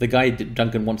 The guy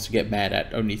Duncan wants to get mad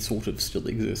at only sort of still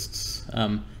exists.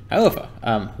 However,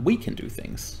 we can do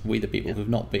things. We, the people who've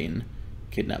not been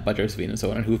kidnapped by Josephine and so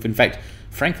on, and who have, in fact,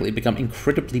 frankly, become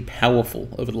incredibly powerful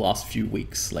over the last few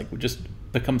weeks. Like, we've just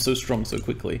become so strong so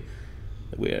quickly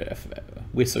that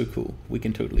we're so cool. We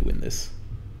can totally win this.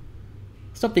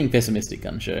 Stop being pessimistic,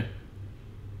 Gunshow.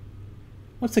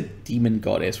 What's a demon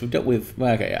goddess? We've dealt with...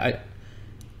 Well, okay,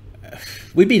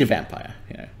 we beat a vampire.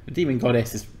 You know, a demon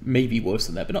goddess is maybe worse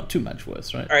than that, but not too much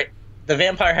worse, right? All right. The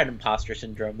vampire had imposter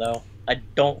syndrome, though. I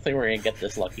don't think we're going to get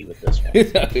this lucky with this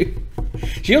one.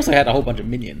 She also had a whole bunch of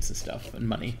minions and stuff, and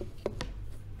money.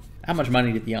 How much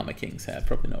money did the Armor Kings have?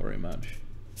 Probably not very much.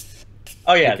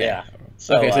 Oh, yeah, okay. yeah.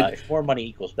 So, if more money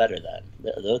equals better,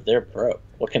 then they're broke.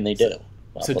 What can they do?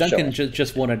 Well, so Duncan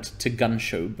just wanted to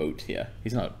Gunshow boat here.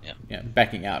 He's not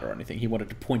backing out or anything. He wanted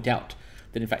to point out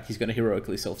that, in fact, he's going to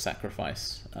heroically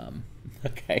self-sacrifice.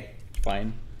 Okay,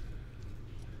 fine.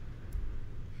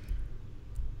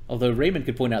 Although Raymond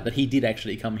could point out that he did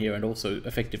actually come here and also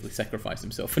effectively sacrifice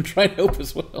himself and try and help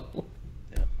as well.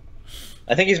 Yeah.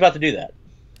 I think he's about to do that.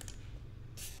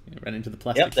 Yeah, ran into the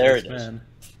plastic. Yep, there it man.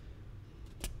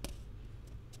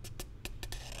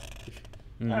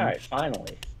 Is. Alright,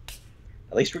 finally.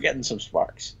 At least we're getting some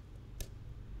sparks.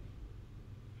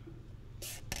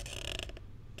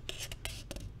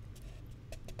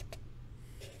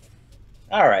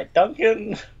 Alright,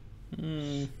 Duncan.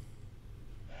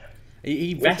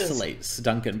 He vacillates,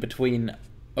 Duncan, between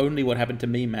only what happened to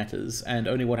me matters and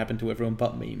only what happened to everyone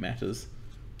but me matters.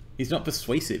 He's not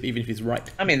persuasive, even if he's right.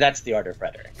 I mean, that's the art of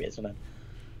rhetoric, isn't it?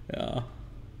 Yeah.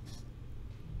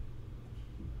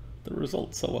 The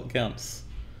results are what counts.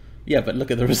 Yeah, but look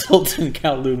at the results in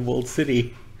Kowloon Walled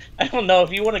City. I don't know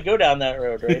if you want to go down that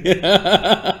road, right?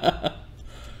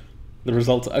 The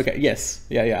results... Okay, yes.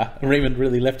 Yeah. Raymond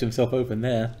really left himself open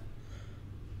there.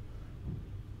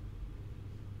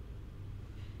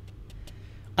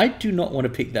 I do not want to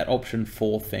pick that option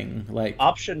 4 thing. Like,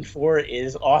 option 4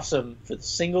 is awesome for the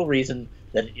single reason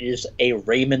that it is a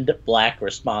Raymond Black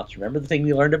response. Remember the thing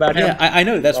we learned about him? Yeah, I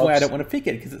know. That's why I don't want to pick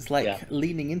it, because it's like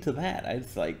leaning into that.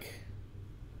 It's like...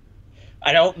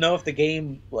 I don't know if the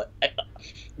game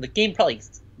probably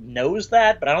knows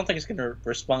that, but I don't think it's going to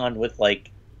respond with the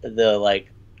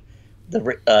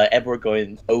Edward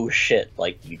going, "Oh shit!"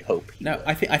 like you'd hope. No,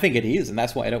 I think it is, and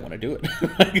that's why I don't want to do it.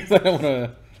 Because I don't want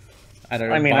to. I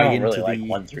don't really like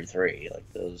 1 through 3. Like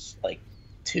those,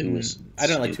 2 is. I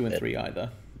don't like 2 and 3 either.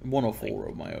 1 or 4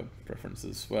 are my own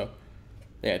preferences. Well,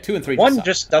 yeah, 2 and 3. 1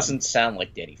 just doesn't sound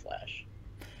like Daddy Flash.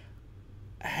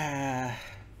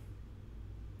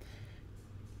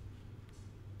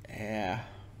 Yeah.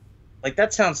 Like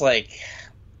that sounds like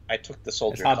I took the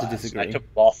soldier class. It's hard to disagree. I took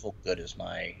lawful good as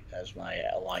my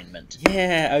alignment.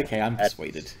 Yeah. Okay. I'm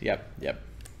persuaded. Yep.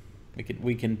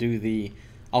 We can do the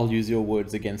 "I'll use your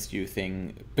words against you"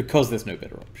 thing because there's no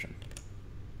better option.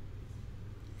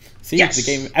 See, yes! The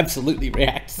game absolutely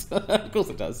reacts. Of course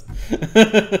it does.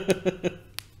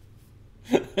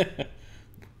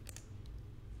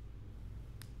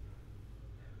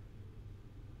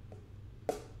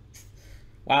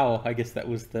 Wow, I guess that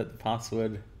was the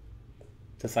password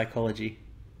to psychology.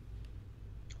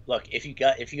 Look, if you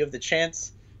have the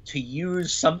chance to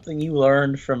use something you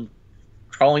learned from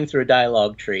crawling through a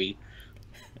dialogue tree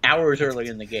hours early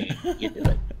in the game, you do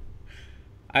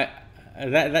it.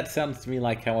 That sounds to me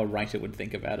like how a writer would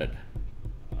think about it.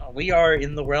 We are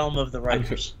in the realm of the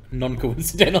writers.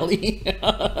 Non-coincidentally.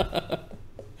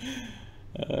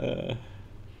 The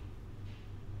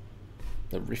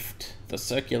rift, the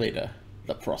circulator,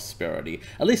 the prosperity.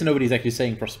 At least nobody's actually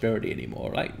saying prosperity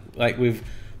anymore, right? Like we've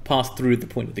passed through the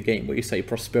point of the game where you say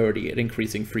prosperity at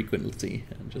increasing frequency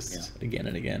and just again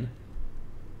and again.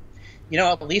 You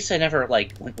know, at least I never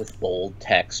went with bold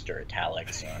text or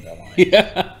italics or underline.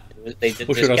 Yeah. They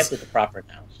just kept it the proper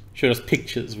nouns. Showed us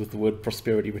pictures with the word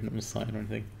prosperity written on the sign or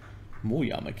anything. More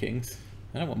Yama Kings.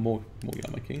 I don't want more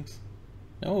Yama Kings.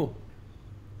 No.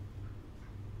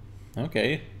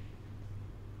 Okay.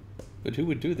 But who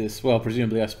would do this? Well,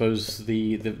 presumably, I suppose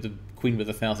the Queen with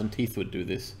 1,000 Teeth would do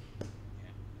this.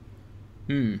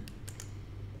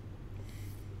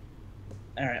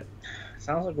 Alright.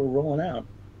 Sounds like we're rolling out.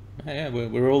 Yeah,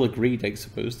 we're all agreed, I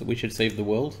suppose, that we should save the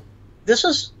world. This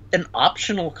is an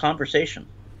optional conversation.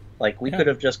 We could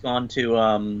have just gone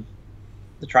to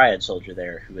the Triad Soldier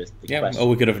there, who is the quest. Or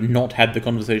we could have not had the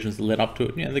conversations that led up to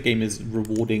it. Yeah, the game is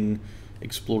rewarding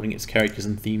exploring its characters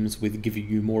and themes with giving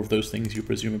you more of those things you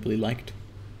presumably liked.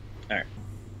 Alright.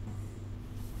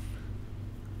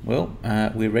 Well,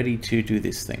 we're ready to do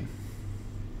this thing.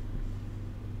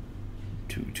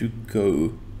 To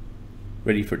go.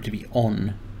 Ready for it to be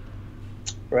on.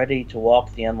 Ready to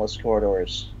walk the endless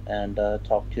corridors and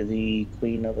talk to the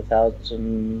Queen of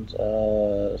 1,000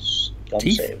 gun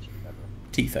saves.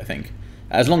 Teeth, I think.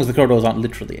 As long as the corridors aren't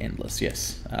literally endless,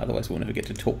 yes. Otherwise, we'll never get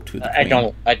to talk to the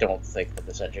Queen. I don't think that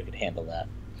this engine could handle that.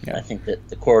 Yeah. I think that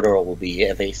the corridor will be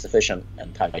of a sufficient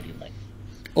and tidy length.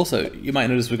 Also, you might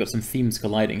notice we've got some themes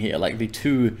colliding here, like the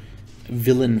 2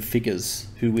 villain figures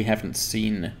who we haven't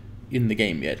seen in the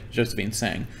game yet, Josephine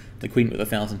Sang, the Queen with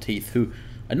 1,000 Teeth, who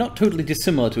are not totally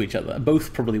dissimilar to each other,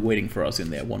 both probably waiting for us in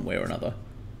there one way or another.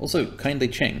 Also, Kindly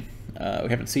Cheng. We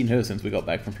haven't seen her since we got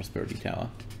back from Prosperity Tower.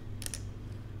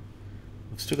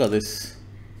 We've still got this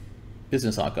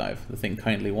business archive, the thing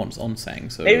Kindly wants on Sang,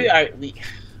 so... Maybe I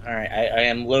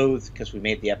am loath because we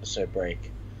made the episode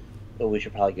break, but we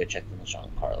should probably go check the Lashon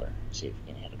parlor, see if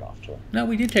we can hand it off to her. No,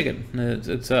 we did check it.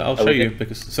 I'll show you,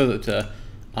 because so that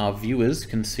our viewers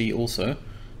can see also,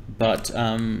 but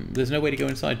there's no way to go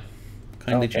inside.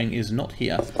 Kindly Cheng is not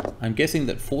here. I'm guessing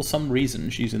that for some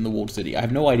reason she's in the walled city. I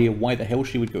have no idea why the hell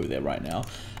she would go there right now,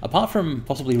 apart from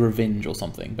possibly revenge or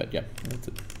something, but yeah,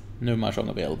 no mahjong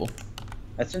available.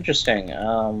 That's interesting,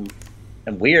 and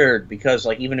weird, because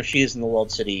even if she's in the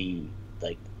walled city,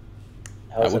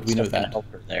 how is we know that?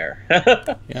 Help her there?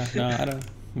 Yeah, no, I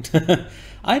don't.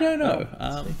 I don't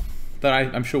know, but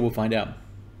I'm sure we'll find out.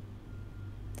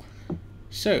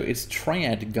 So, it's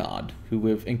Triad Guard, who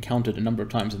we've encountered a number of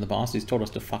times in the past. He's told us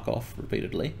to fuck off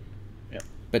repeatedly. Yep.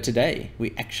 But today,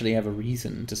 we actually have a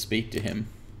reason to speak to him.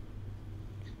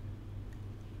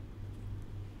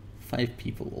 5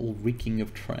 people, all reeking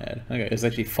of Triad. Okay, there's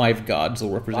actually 5 guards, all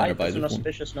represented by the... 5 is an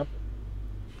auspicious number.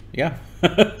 Yeah.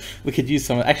 We could use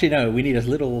some... Actually, no, we need as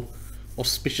little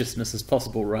auspiciousness as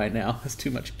possible right now. There's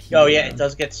too much key Oh yeah, around. it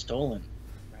does get stolen.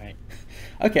 Right.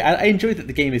 Okay, I enjoy that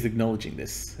the game is acknowledging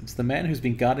this. It's the man who's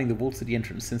been guarding the walled city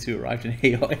entrance since you arrived in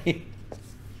Heoi.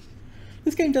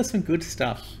 This game does some good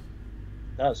stuff.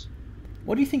 It does.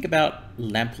 What do you think about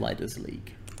Lamplighters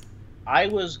League? I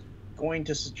was going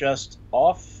to suggest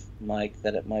off mic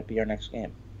that it might be our next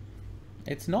game.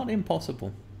 It's not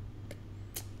impossible.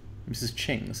 Mrs.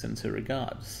 Cheng sends her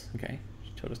regards. Okay,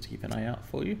 she told us to keep an eye out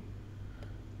for you.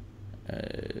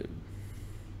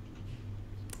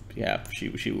 Yeah,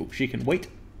 she can wait.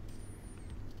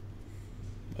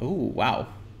 Oh wow.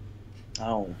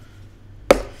 Oh.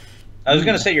 I was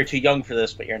going to say you're too young for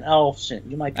this, but you're an elf. So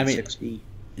you might be 60.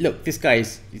 Look, this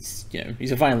guy's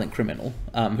he's a violent criminal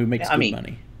who makes good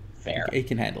money. Fair. He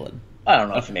can handle it. I don't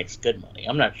know if he makes good money.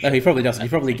 I'm not sure. No, he probably doesn't. He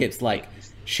probably gets like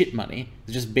shit money.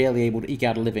 He's just barely able to eke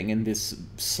out a living in this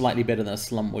slightly better than a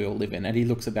slum we all live in, and he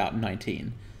looks about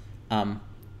 19.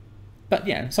 But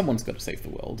yeah, someone's got to save the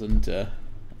world, and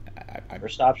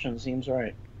first option seems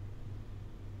right.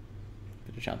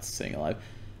 Bit of chance of staying alive.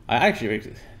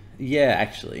 Actually,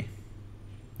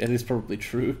 that is probably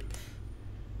true.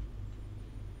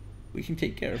 We can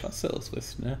take care of ourselves,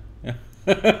 Westerner.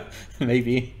 Yeah.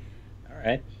 Maybe.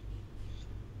 Alright.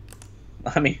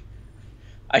 I mean,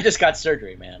 I just got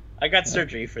surgery, man. I got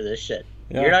surgery for this shit.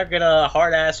 Yeah. You're not gonna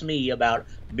hard-ass me about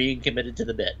being committed to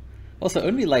the bit. Also,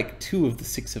 only like 2 of the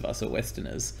 6 of us are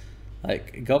Westerners.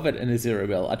 Like, Govet and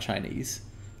Azirabel are Chinese.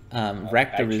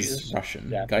 Rakta is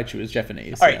Russian. Gaichu is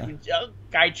Japanese. Alright,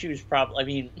 Gaichu is probably... I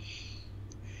mean...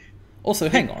 Also,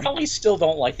 hang on. Probably still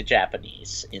don't like the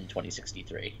Japanese in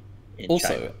 2063. Also,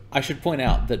 China. I should point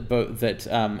out that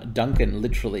Duncan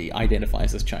literally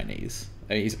identifies as Chinese.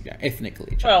 He's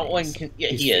ethnically Chinese. Well, he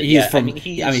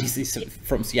is. He's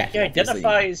from Seattle. He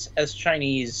identifies as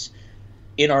Chinese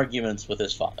in arguments with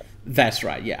his father. That's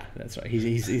right. Yeah, that's right.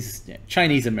 He's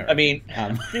Chinese American. I mean,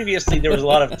 previously there was a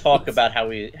lot of talk about how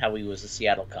he was a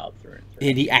Seattle cop through and through.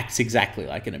 And he acts exactly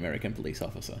like an American police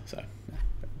officer. So,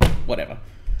 whatever.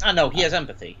 I know he has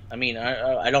empathy. I mean,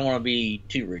 I don't want to be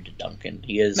too rude to Duncan.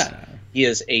 He has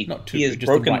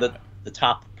broken the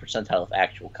top percentile of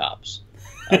actual cops,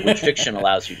 which fiction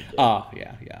allows you to do.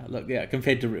 Yeah. Look,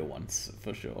 compared to real ones,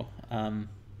 for sure.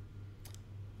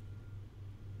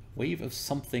 Wave of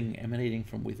something emanating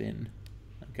from within.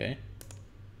 Okay.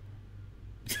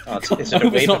 Is it a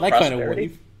wave of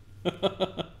prosperity? Kind of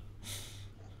wave.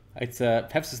 It's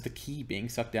perhaps it's the key being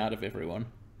sucked out of everyone.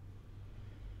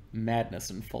 Madness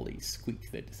and folly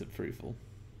squeak their disapproval.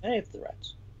 Hey, it's the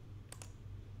rats.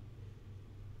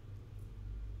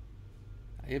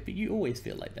 Yeah, but you always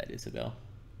feel like that, Isabel.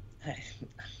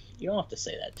 You don't have to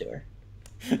say that to her.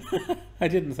 I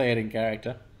didn't say it in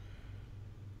character.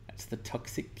 That's the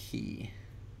toxic key.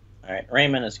 Alright,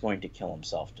 Raymond is going to kill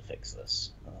himself to fix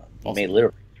this. He may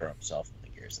literally throw himself in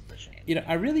the gears of the machine. You know,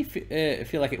 I really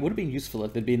feel like it would have been useful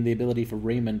if there'd been the ability for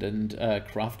Raymond and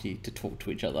Crafty to talk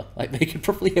to each other. Like, they could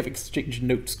probably have exchanged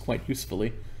notes quite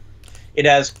usefully. It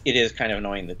is kind of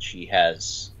annoying that she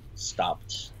has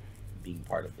stopped being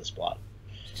part of this plot.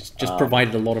 Just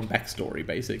provided a lot of backstory,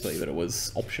 basically, but it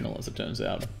was optional, as it turns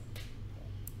out.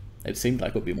 It seemed like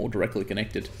it would be more directly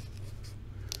connected.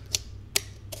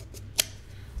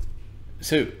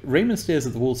 So, Raymond stares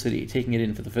at the walled city, taking it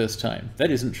in for the first time.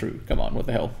 That isn't true. Come on, what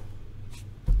the hell?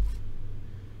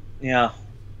 Yeah.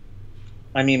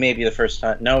 I mean, maybe the first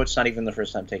time... No, it's not even the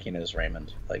first time taking it as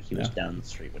Raymond. Like, he was down the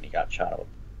street when he got shot up.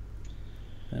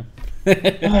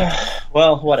 Yeah.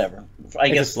 Well, whatever. I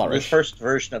guess the first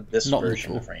version of this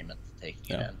version of Raymond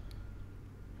taking it in.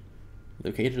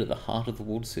 Located at the heart of the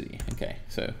walled city. Okay,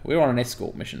 so we're on an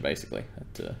escort mission, basically.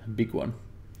 That's a big one.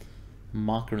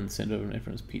 Marker in the center of an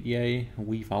entrance PDA.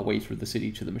 Weave our way through the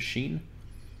city to the machine.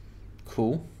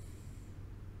 Cool.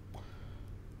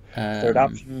 Third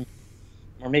option,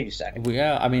 or maybe second.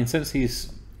 Yeah, I mean, since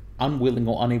he's unwilling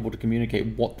or unable to communicate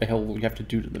what the hell we have to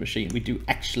do to the machine, we do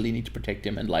actually need to protect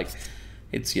him, and like,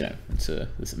 it's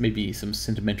there's maybe some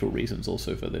sentimental reasons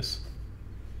also for this.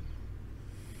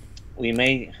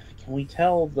 Can we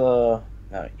tell the?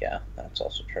 Oh yeah, that's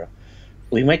also true.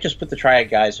 We might just put the Triad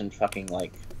guys in fucking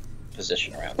like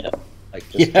position around him, like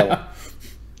just tell him,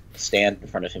 stand in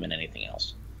front of him and anything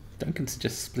else. Duncan's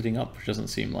just splitting up, which doesn't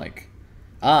seem like.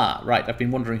 Ah, right. I've been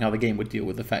wondering how the game would deal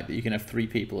with the fact that you can have 3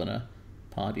 people in a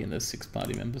party and there's 6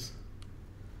 party members.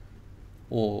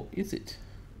 Or is it?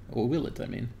 Or will it? I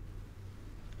mean,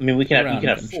 we can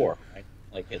have 4, right?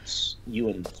 Like it's you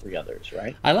and 3 others,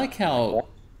 right? I like how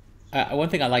one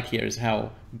thing I like here is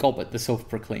how Gobbet, the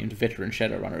self-proclaimed veteran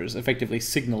Shadowrunner, is effectively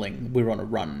signaling we're on a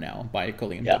run now by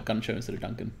calling him Guncho instead of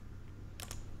Duncan.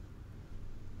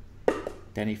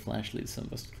 Danny Flash leads some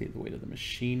of us to clear the way to the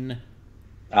machine.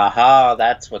 Aha,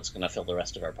 that's what's going to fill the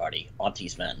rest of our party.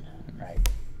 Auntie's men. Right.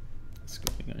 That's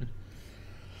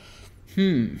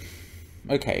good.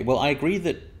 Okay, well, I agree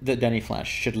that Danny Flash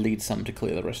should lead some to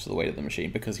clear the rest of the way to the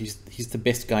machine, because he's the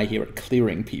best guy here at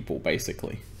clearing people,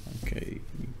 basically. Okay.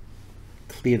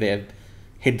 Clear their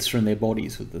heads from their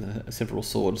bodies with the several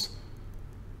swords.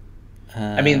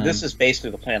 I mean, this is basically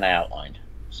the plan I outlined,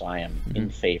 so I am in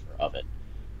favor of it.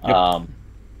 Yep.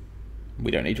 We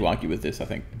don't need to argue with this, I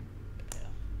think. Yeah.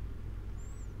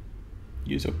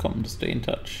 Use your comm to stay in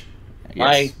touch.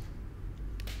 Yes.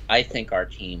 I think our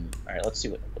team... Alright, let's see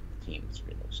what the team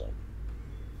really looks like.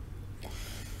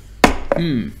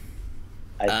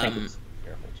 I think it's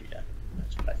terrible too, yeah.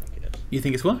 That's what I think it is. You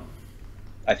think it's what?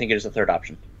 I think it is the third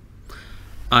option.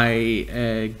 I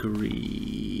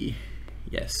agree.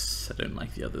 Yes, I don't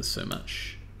like the others so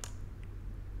much.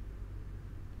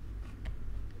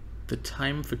 The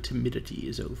time for timidity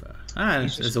is over.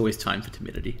 There's always time for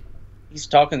timidity. He's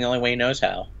talking the only way he knows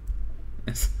how.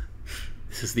 This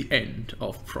is the end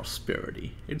of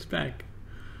prosperity. It's back.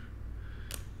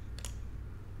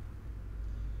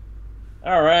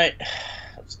 Alright.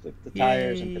 Let's click the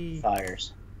tires and hit the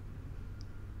fires.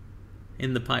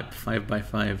 In the pipe,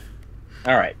 5x5.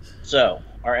 Alright, so,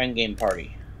 our endgame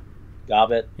party.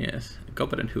 Gobbet. Yes,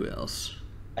 Gobbet and who else?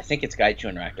 I think it's Gaichu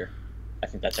and Ractor. I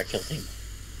think that's our kill team.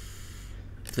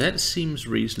 That seems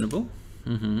reasonable.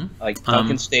 Like,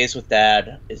 Duncan stays with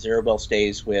Dad, Izirabel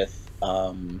stays with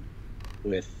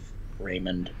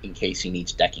Raymond in case he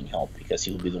needs decking help, because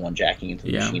he will be the one jacking into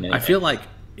the machine anyway. I feel like,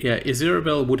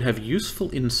 Izirabel would have useful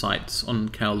insights on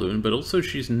Kowloon, but also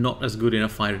she's not as good in a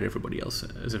fight as everybody else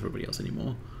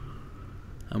anymore.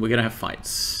 And we're going to have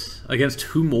fights. Against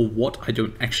whom or what, I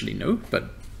don't actually know, but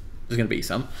there's going to be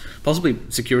some. Possibly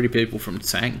security people from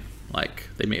Tsang. Like,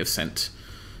 they may have sent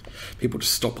people to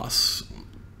stop us.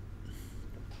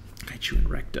 Gaichu and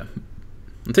Ractor.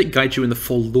 I think Gaichu in the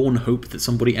forlorn hope that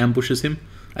somebody ambushes him.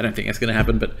 I don't think that's going to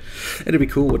happen, but it'd be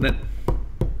cool, wouldn't it?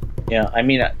 Yeah, I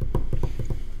mean,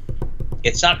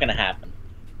 it's not going to happen.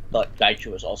 But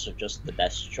Gaichu is also just the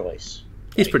best choice.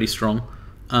 He's pretty strong.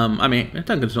 I mean,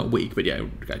 Duncan's not weak, but yeah,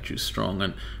 Gaichu's strong.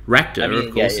 And Ractor,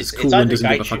 of course, is cool and doesn't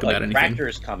give a fuck about anything. Ractor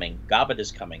is coming, Gobbet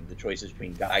is coming. The choice is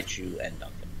between Gaichu and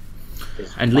Duncan.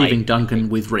 And leaving Duncan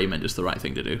with Raymond is the right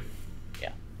thing to do.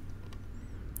 Yeah.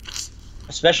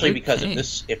 Especially because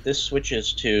if this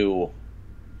switches to...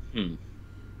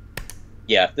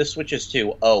 Yeah, if this switches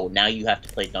to, now you have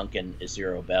to play Duncan,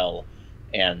 Izirabel,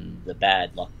 and the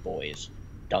Bad Luck Boys.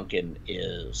 Duncan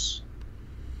is...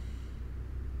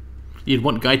 You'd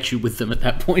want Gaichu with them at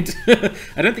that point.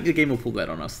 I don't think the game will pull that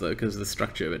on us, though, because the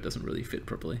structure of it doesn't really fit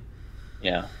properly.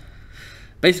 Yeah.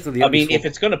 Basically, if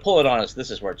it's going to pull it on us, this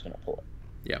is where it's going to pull it.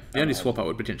 Yeah, the only swap I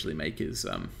would potentially make is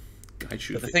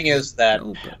Gaichu. But the thing is that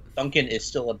Duncan is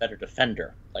still a better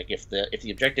defender. Like, if the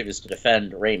objective is to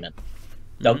defend Raymond,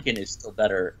 Duncan is still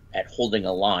better at holding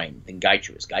a line than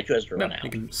Gaichu is. Gaichu has to run out. He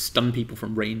can stun people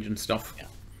from range and stuff. Yeah.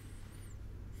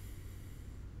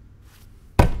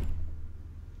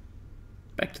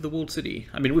 Back to the walled city.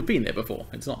 I mean, we've been there before.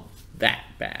 It's not that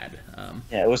bad.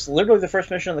 Yeah, it was literally the first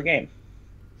mission of the game.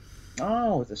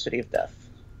 Oh, the City of Death.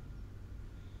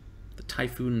 The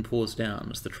typhoon pours down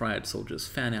as the Triad soldiers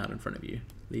fan out in front of you,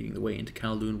 leading the way into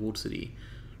Kowloon walled city.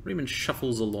 Raymond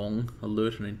shuffles along,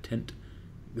 alert and intent,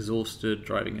 exhausted,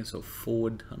 driving himself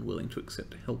forward, unwilling to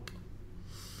accept help.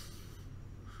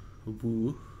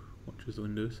 Wu watches the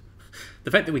windows.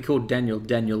 The fact that we called Daniel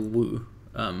Wu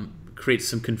creates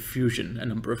some confusion a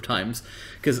number of times,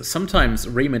 because sometimes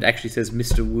Raymond actually says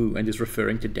Mr. Wu and is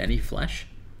referring to Danny Flash.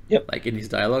 Yep. Like in his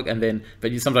dialogue,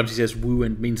 but sometimes he says Wu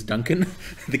and means Duncan.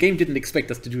 The game didn't expect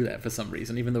us to do that for some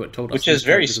reason, even though it told us. Which is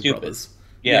very stupid.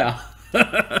 Yeah.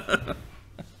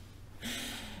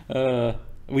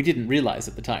 We didn't realize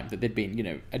at the time that they'd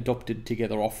been, adopted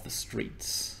together off the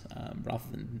streets, rather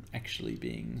than actually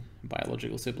being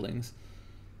biological siblings.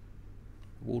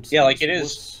 Yeah, like it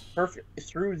is perfect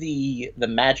through the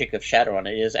magic of Shadowrun.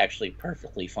 It is actually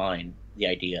perfectly fine. The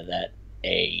idea that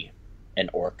an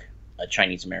orc, a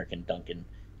Chinese American Duncan,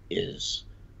 is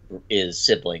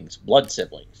siblings, blood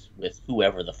siblings with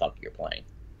whoever the fuck you're playing.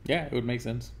 Yeah, it would make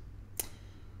sense.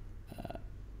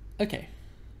 Okay.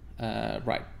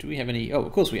 Right. Do we have any? Oh,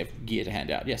 of course we have gear to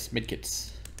hand out. Yes, medkits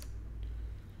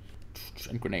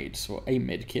and grenades, or a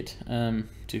medkit.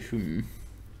 To whom?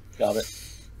 Got it.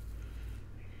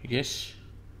 Yes.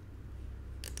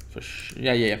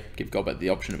 Yeah. Give Gobbet the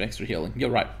option of extra healing. You're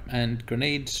right. And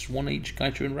grenades, one each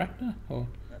Gaichu and Rakta? Or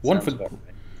That one sounds for... about right.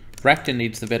 Rakta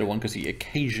needs the better one because he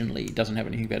occasionally doesn't have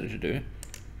anything better to do.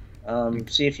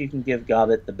 See if you can give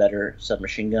Gobbet the better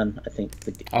submachine gun. I think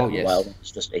the Yes. Wild one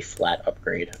is just a flat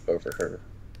upgrade over her.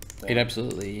 It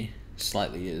absolutely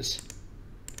slightly is.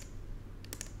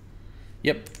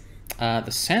 Yep. The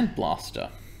Sandblaster.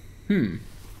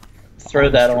 Throw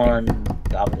that on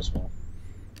Gobbet as well.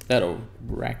 That'll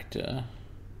Rakta.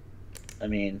 I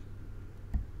mean,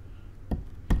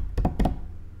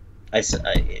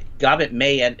 Gobbet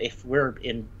may end, if we're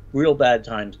in real bad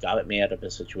times, Gobbet may end up in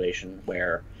a situation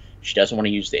where she doesn't want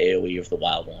to use the AoE of the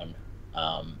Wild one.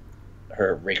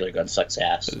 Her regular gun sucks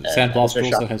ass. Sandblaster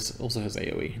also has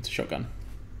AoE. It's a shotgun.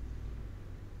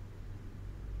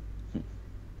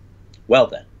 Well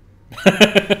then.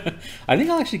 I think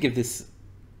I'll actually give this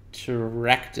to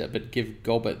Rakta, but give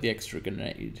Gobbet the extra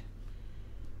grenade.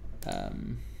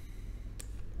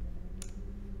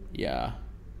 Yeah.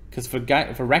 Because for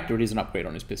Rakta it is an upgrade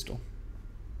on his pistol.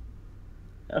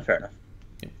 Oh, fair enough.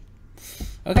 Yeah.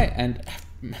 Okay, and...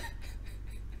 do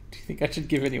you think I should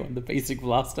give anyone the basic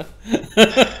blaster?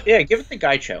 Yeah, give it the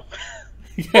Gaicho.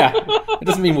 Yeah, it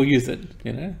doesn't mean we'll use it,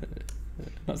 you know?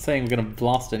 I'm not saying we're going to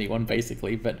blast anyone,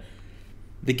 basically, but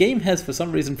the game has, for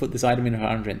some reason, put this item in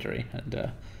our inventory,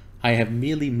 and I have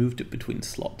merely moved it between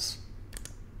slots.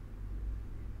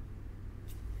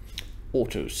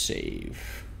 Autosave.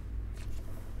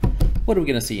 What are we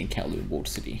going to see in Kowloon Walled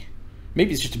City?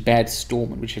 Maybe it's just a bad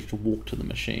storm in which you have to walk to the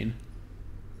machine.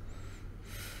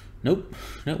 Nope.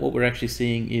 No, what we're actually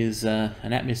seeing is an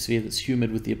atmosphere that's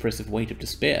humid with the oppressive weight of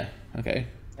despair. Okay.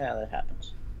 Yeah, that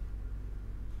happens.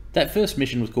 That first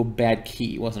mission was called Bad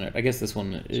Key, wasn't it? I guess this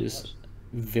one is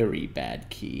very Bad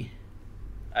Key.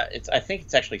 I think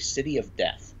it's actually City of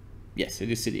Death. Yes, it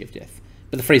is City of Death.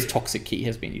 But the phrase Toxic Key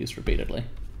has been used repeatedly.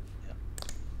 Yeah.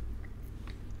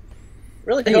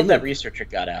 Really hope that researcher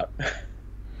got out.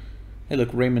 Hey, look,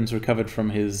 Raymond's recovered from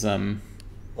his...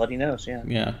 bloody nose, yeah.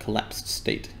 Yeah, collapsed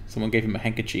state. Someone gave him a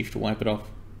handkerchief to wipe it off.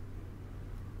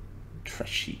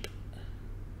 Trash heap.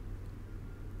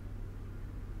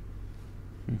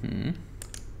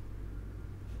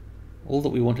 All that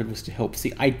we wanted was to help.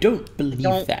 See, I don't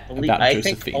believe that about Josephine. I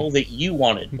think all that you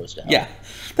wanted was to help. Yeah,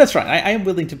 that's right. I am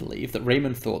willing to believe that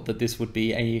Raymond thought that this would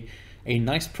be a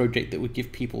nice project that would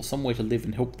give people some way to live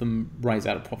and help them rise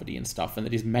out of poverty and stuff, and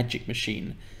that his magic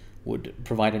machine would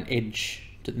provide an edge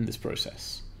in this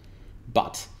process.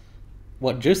 But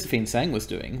what Josephine Sang was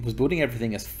doing was building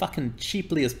everything as fucking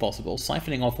cheaply as possible,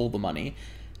 siphoning off all the money,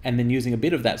 and then using a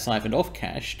bit of that siphoned off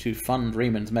cash to fund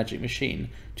Raymond's magic machine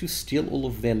to steal all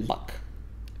of their luck.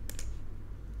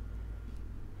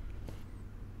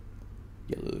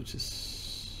 Yellow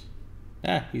just...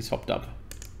 he's hopped up.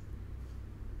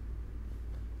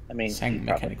 I mean, Sang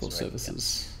Mechanical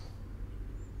Services.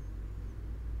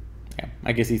 Yeah,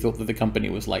 I guess he thought that the company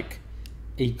was like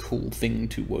a cool thing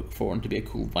to work for and to be a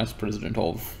cool vice president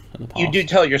of in the past. You do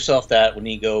tell yourself that when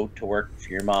you go to work for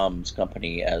your mom's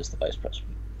company as the vice president.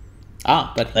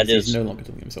 Ah, but he's no longer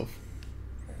telling himself.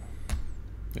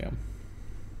 Yeah.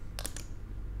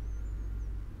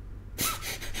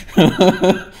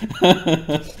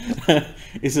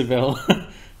 Isabel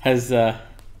has,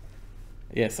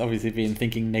 yes, obviously been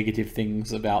thinking negative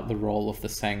things about the role of the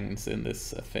Sangs in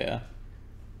this affair.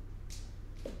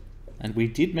 And we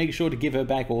did make sure to give her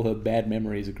back all her bad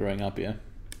memories of growing up here.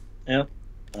 Yeah,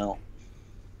 well.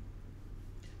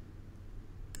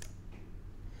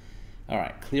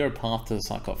 Alright, clear a path to the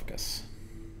sarcophagus.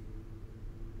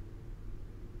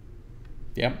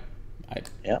 Yep.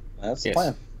 Yep, that's the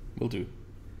plan. Will do.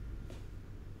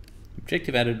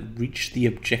 Objective added, reach the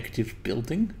objective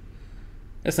building?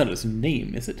 That's not its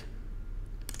name, is it?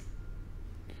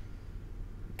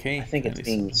 Okay. I think it's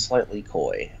being slightly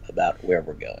coy about where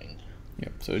we're going.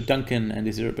 Yep, so Duncan and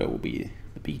Isabel will be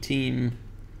the B team.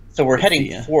 So we're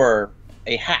heading for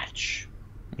a hatch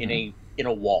in a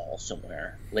wall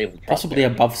somewhere, labeled possibly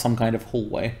above some kind of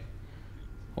hallway,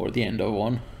 or at the end of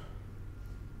one.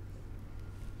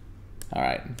 All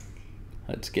right,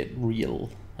 let's get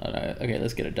real. Okay,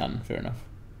 let's get it done. Fair enough.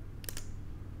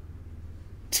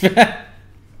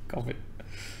 Got it.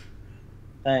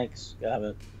 Thanks, got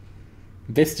it.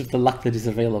 Best of the luck that is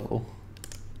available.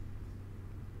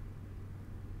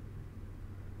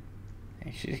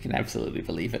 She can absolutely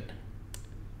believe it.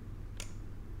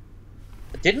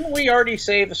 Didn't we already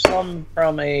save a slum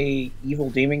from a evil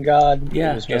demon god?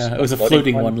 Yeah, it was a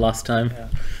floating one last time.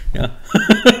 Yeah.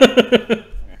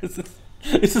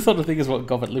 It's the sort of thing is what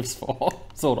Gobbet lives for,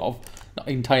 sort of. Not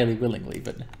entirely willingly,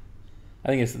 but I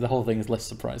think the whole thing is less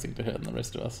surprising to her than the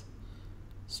rest of us.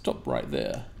 Stop right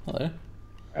there. Hello.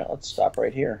 All right, let's stop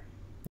right here.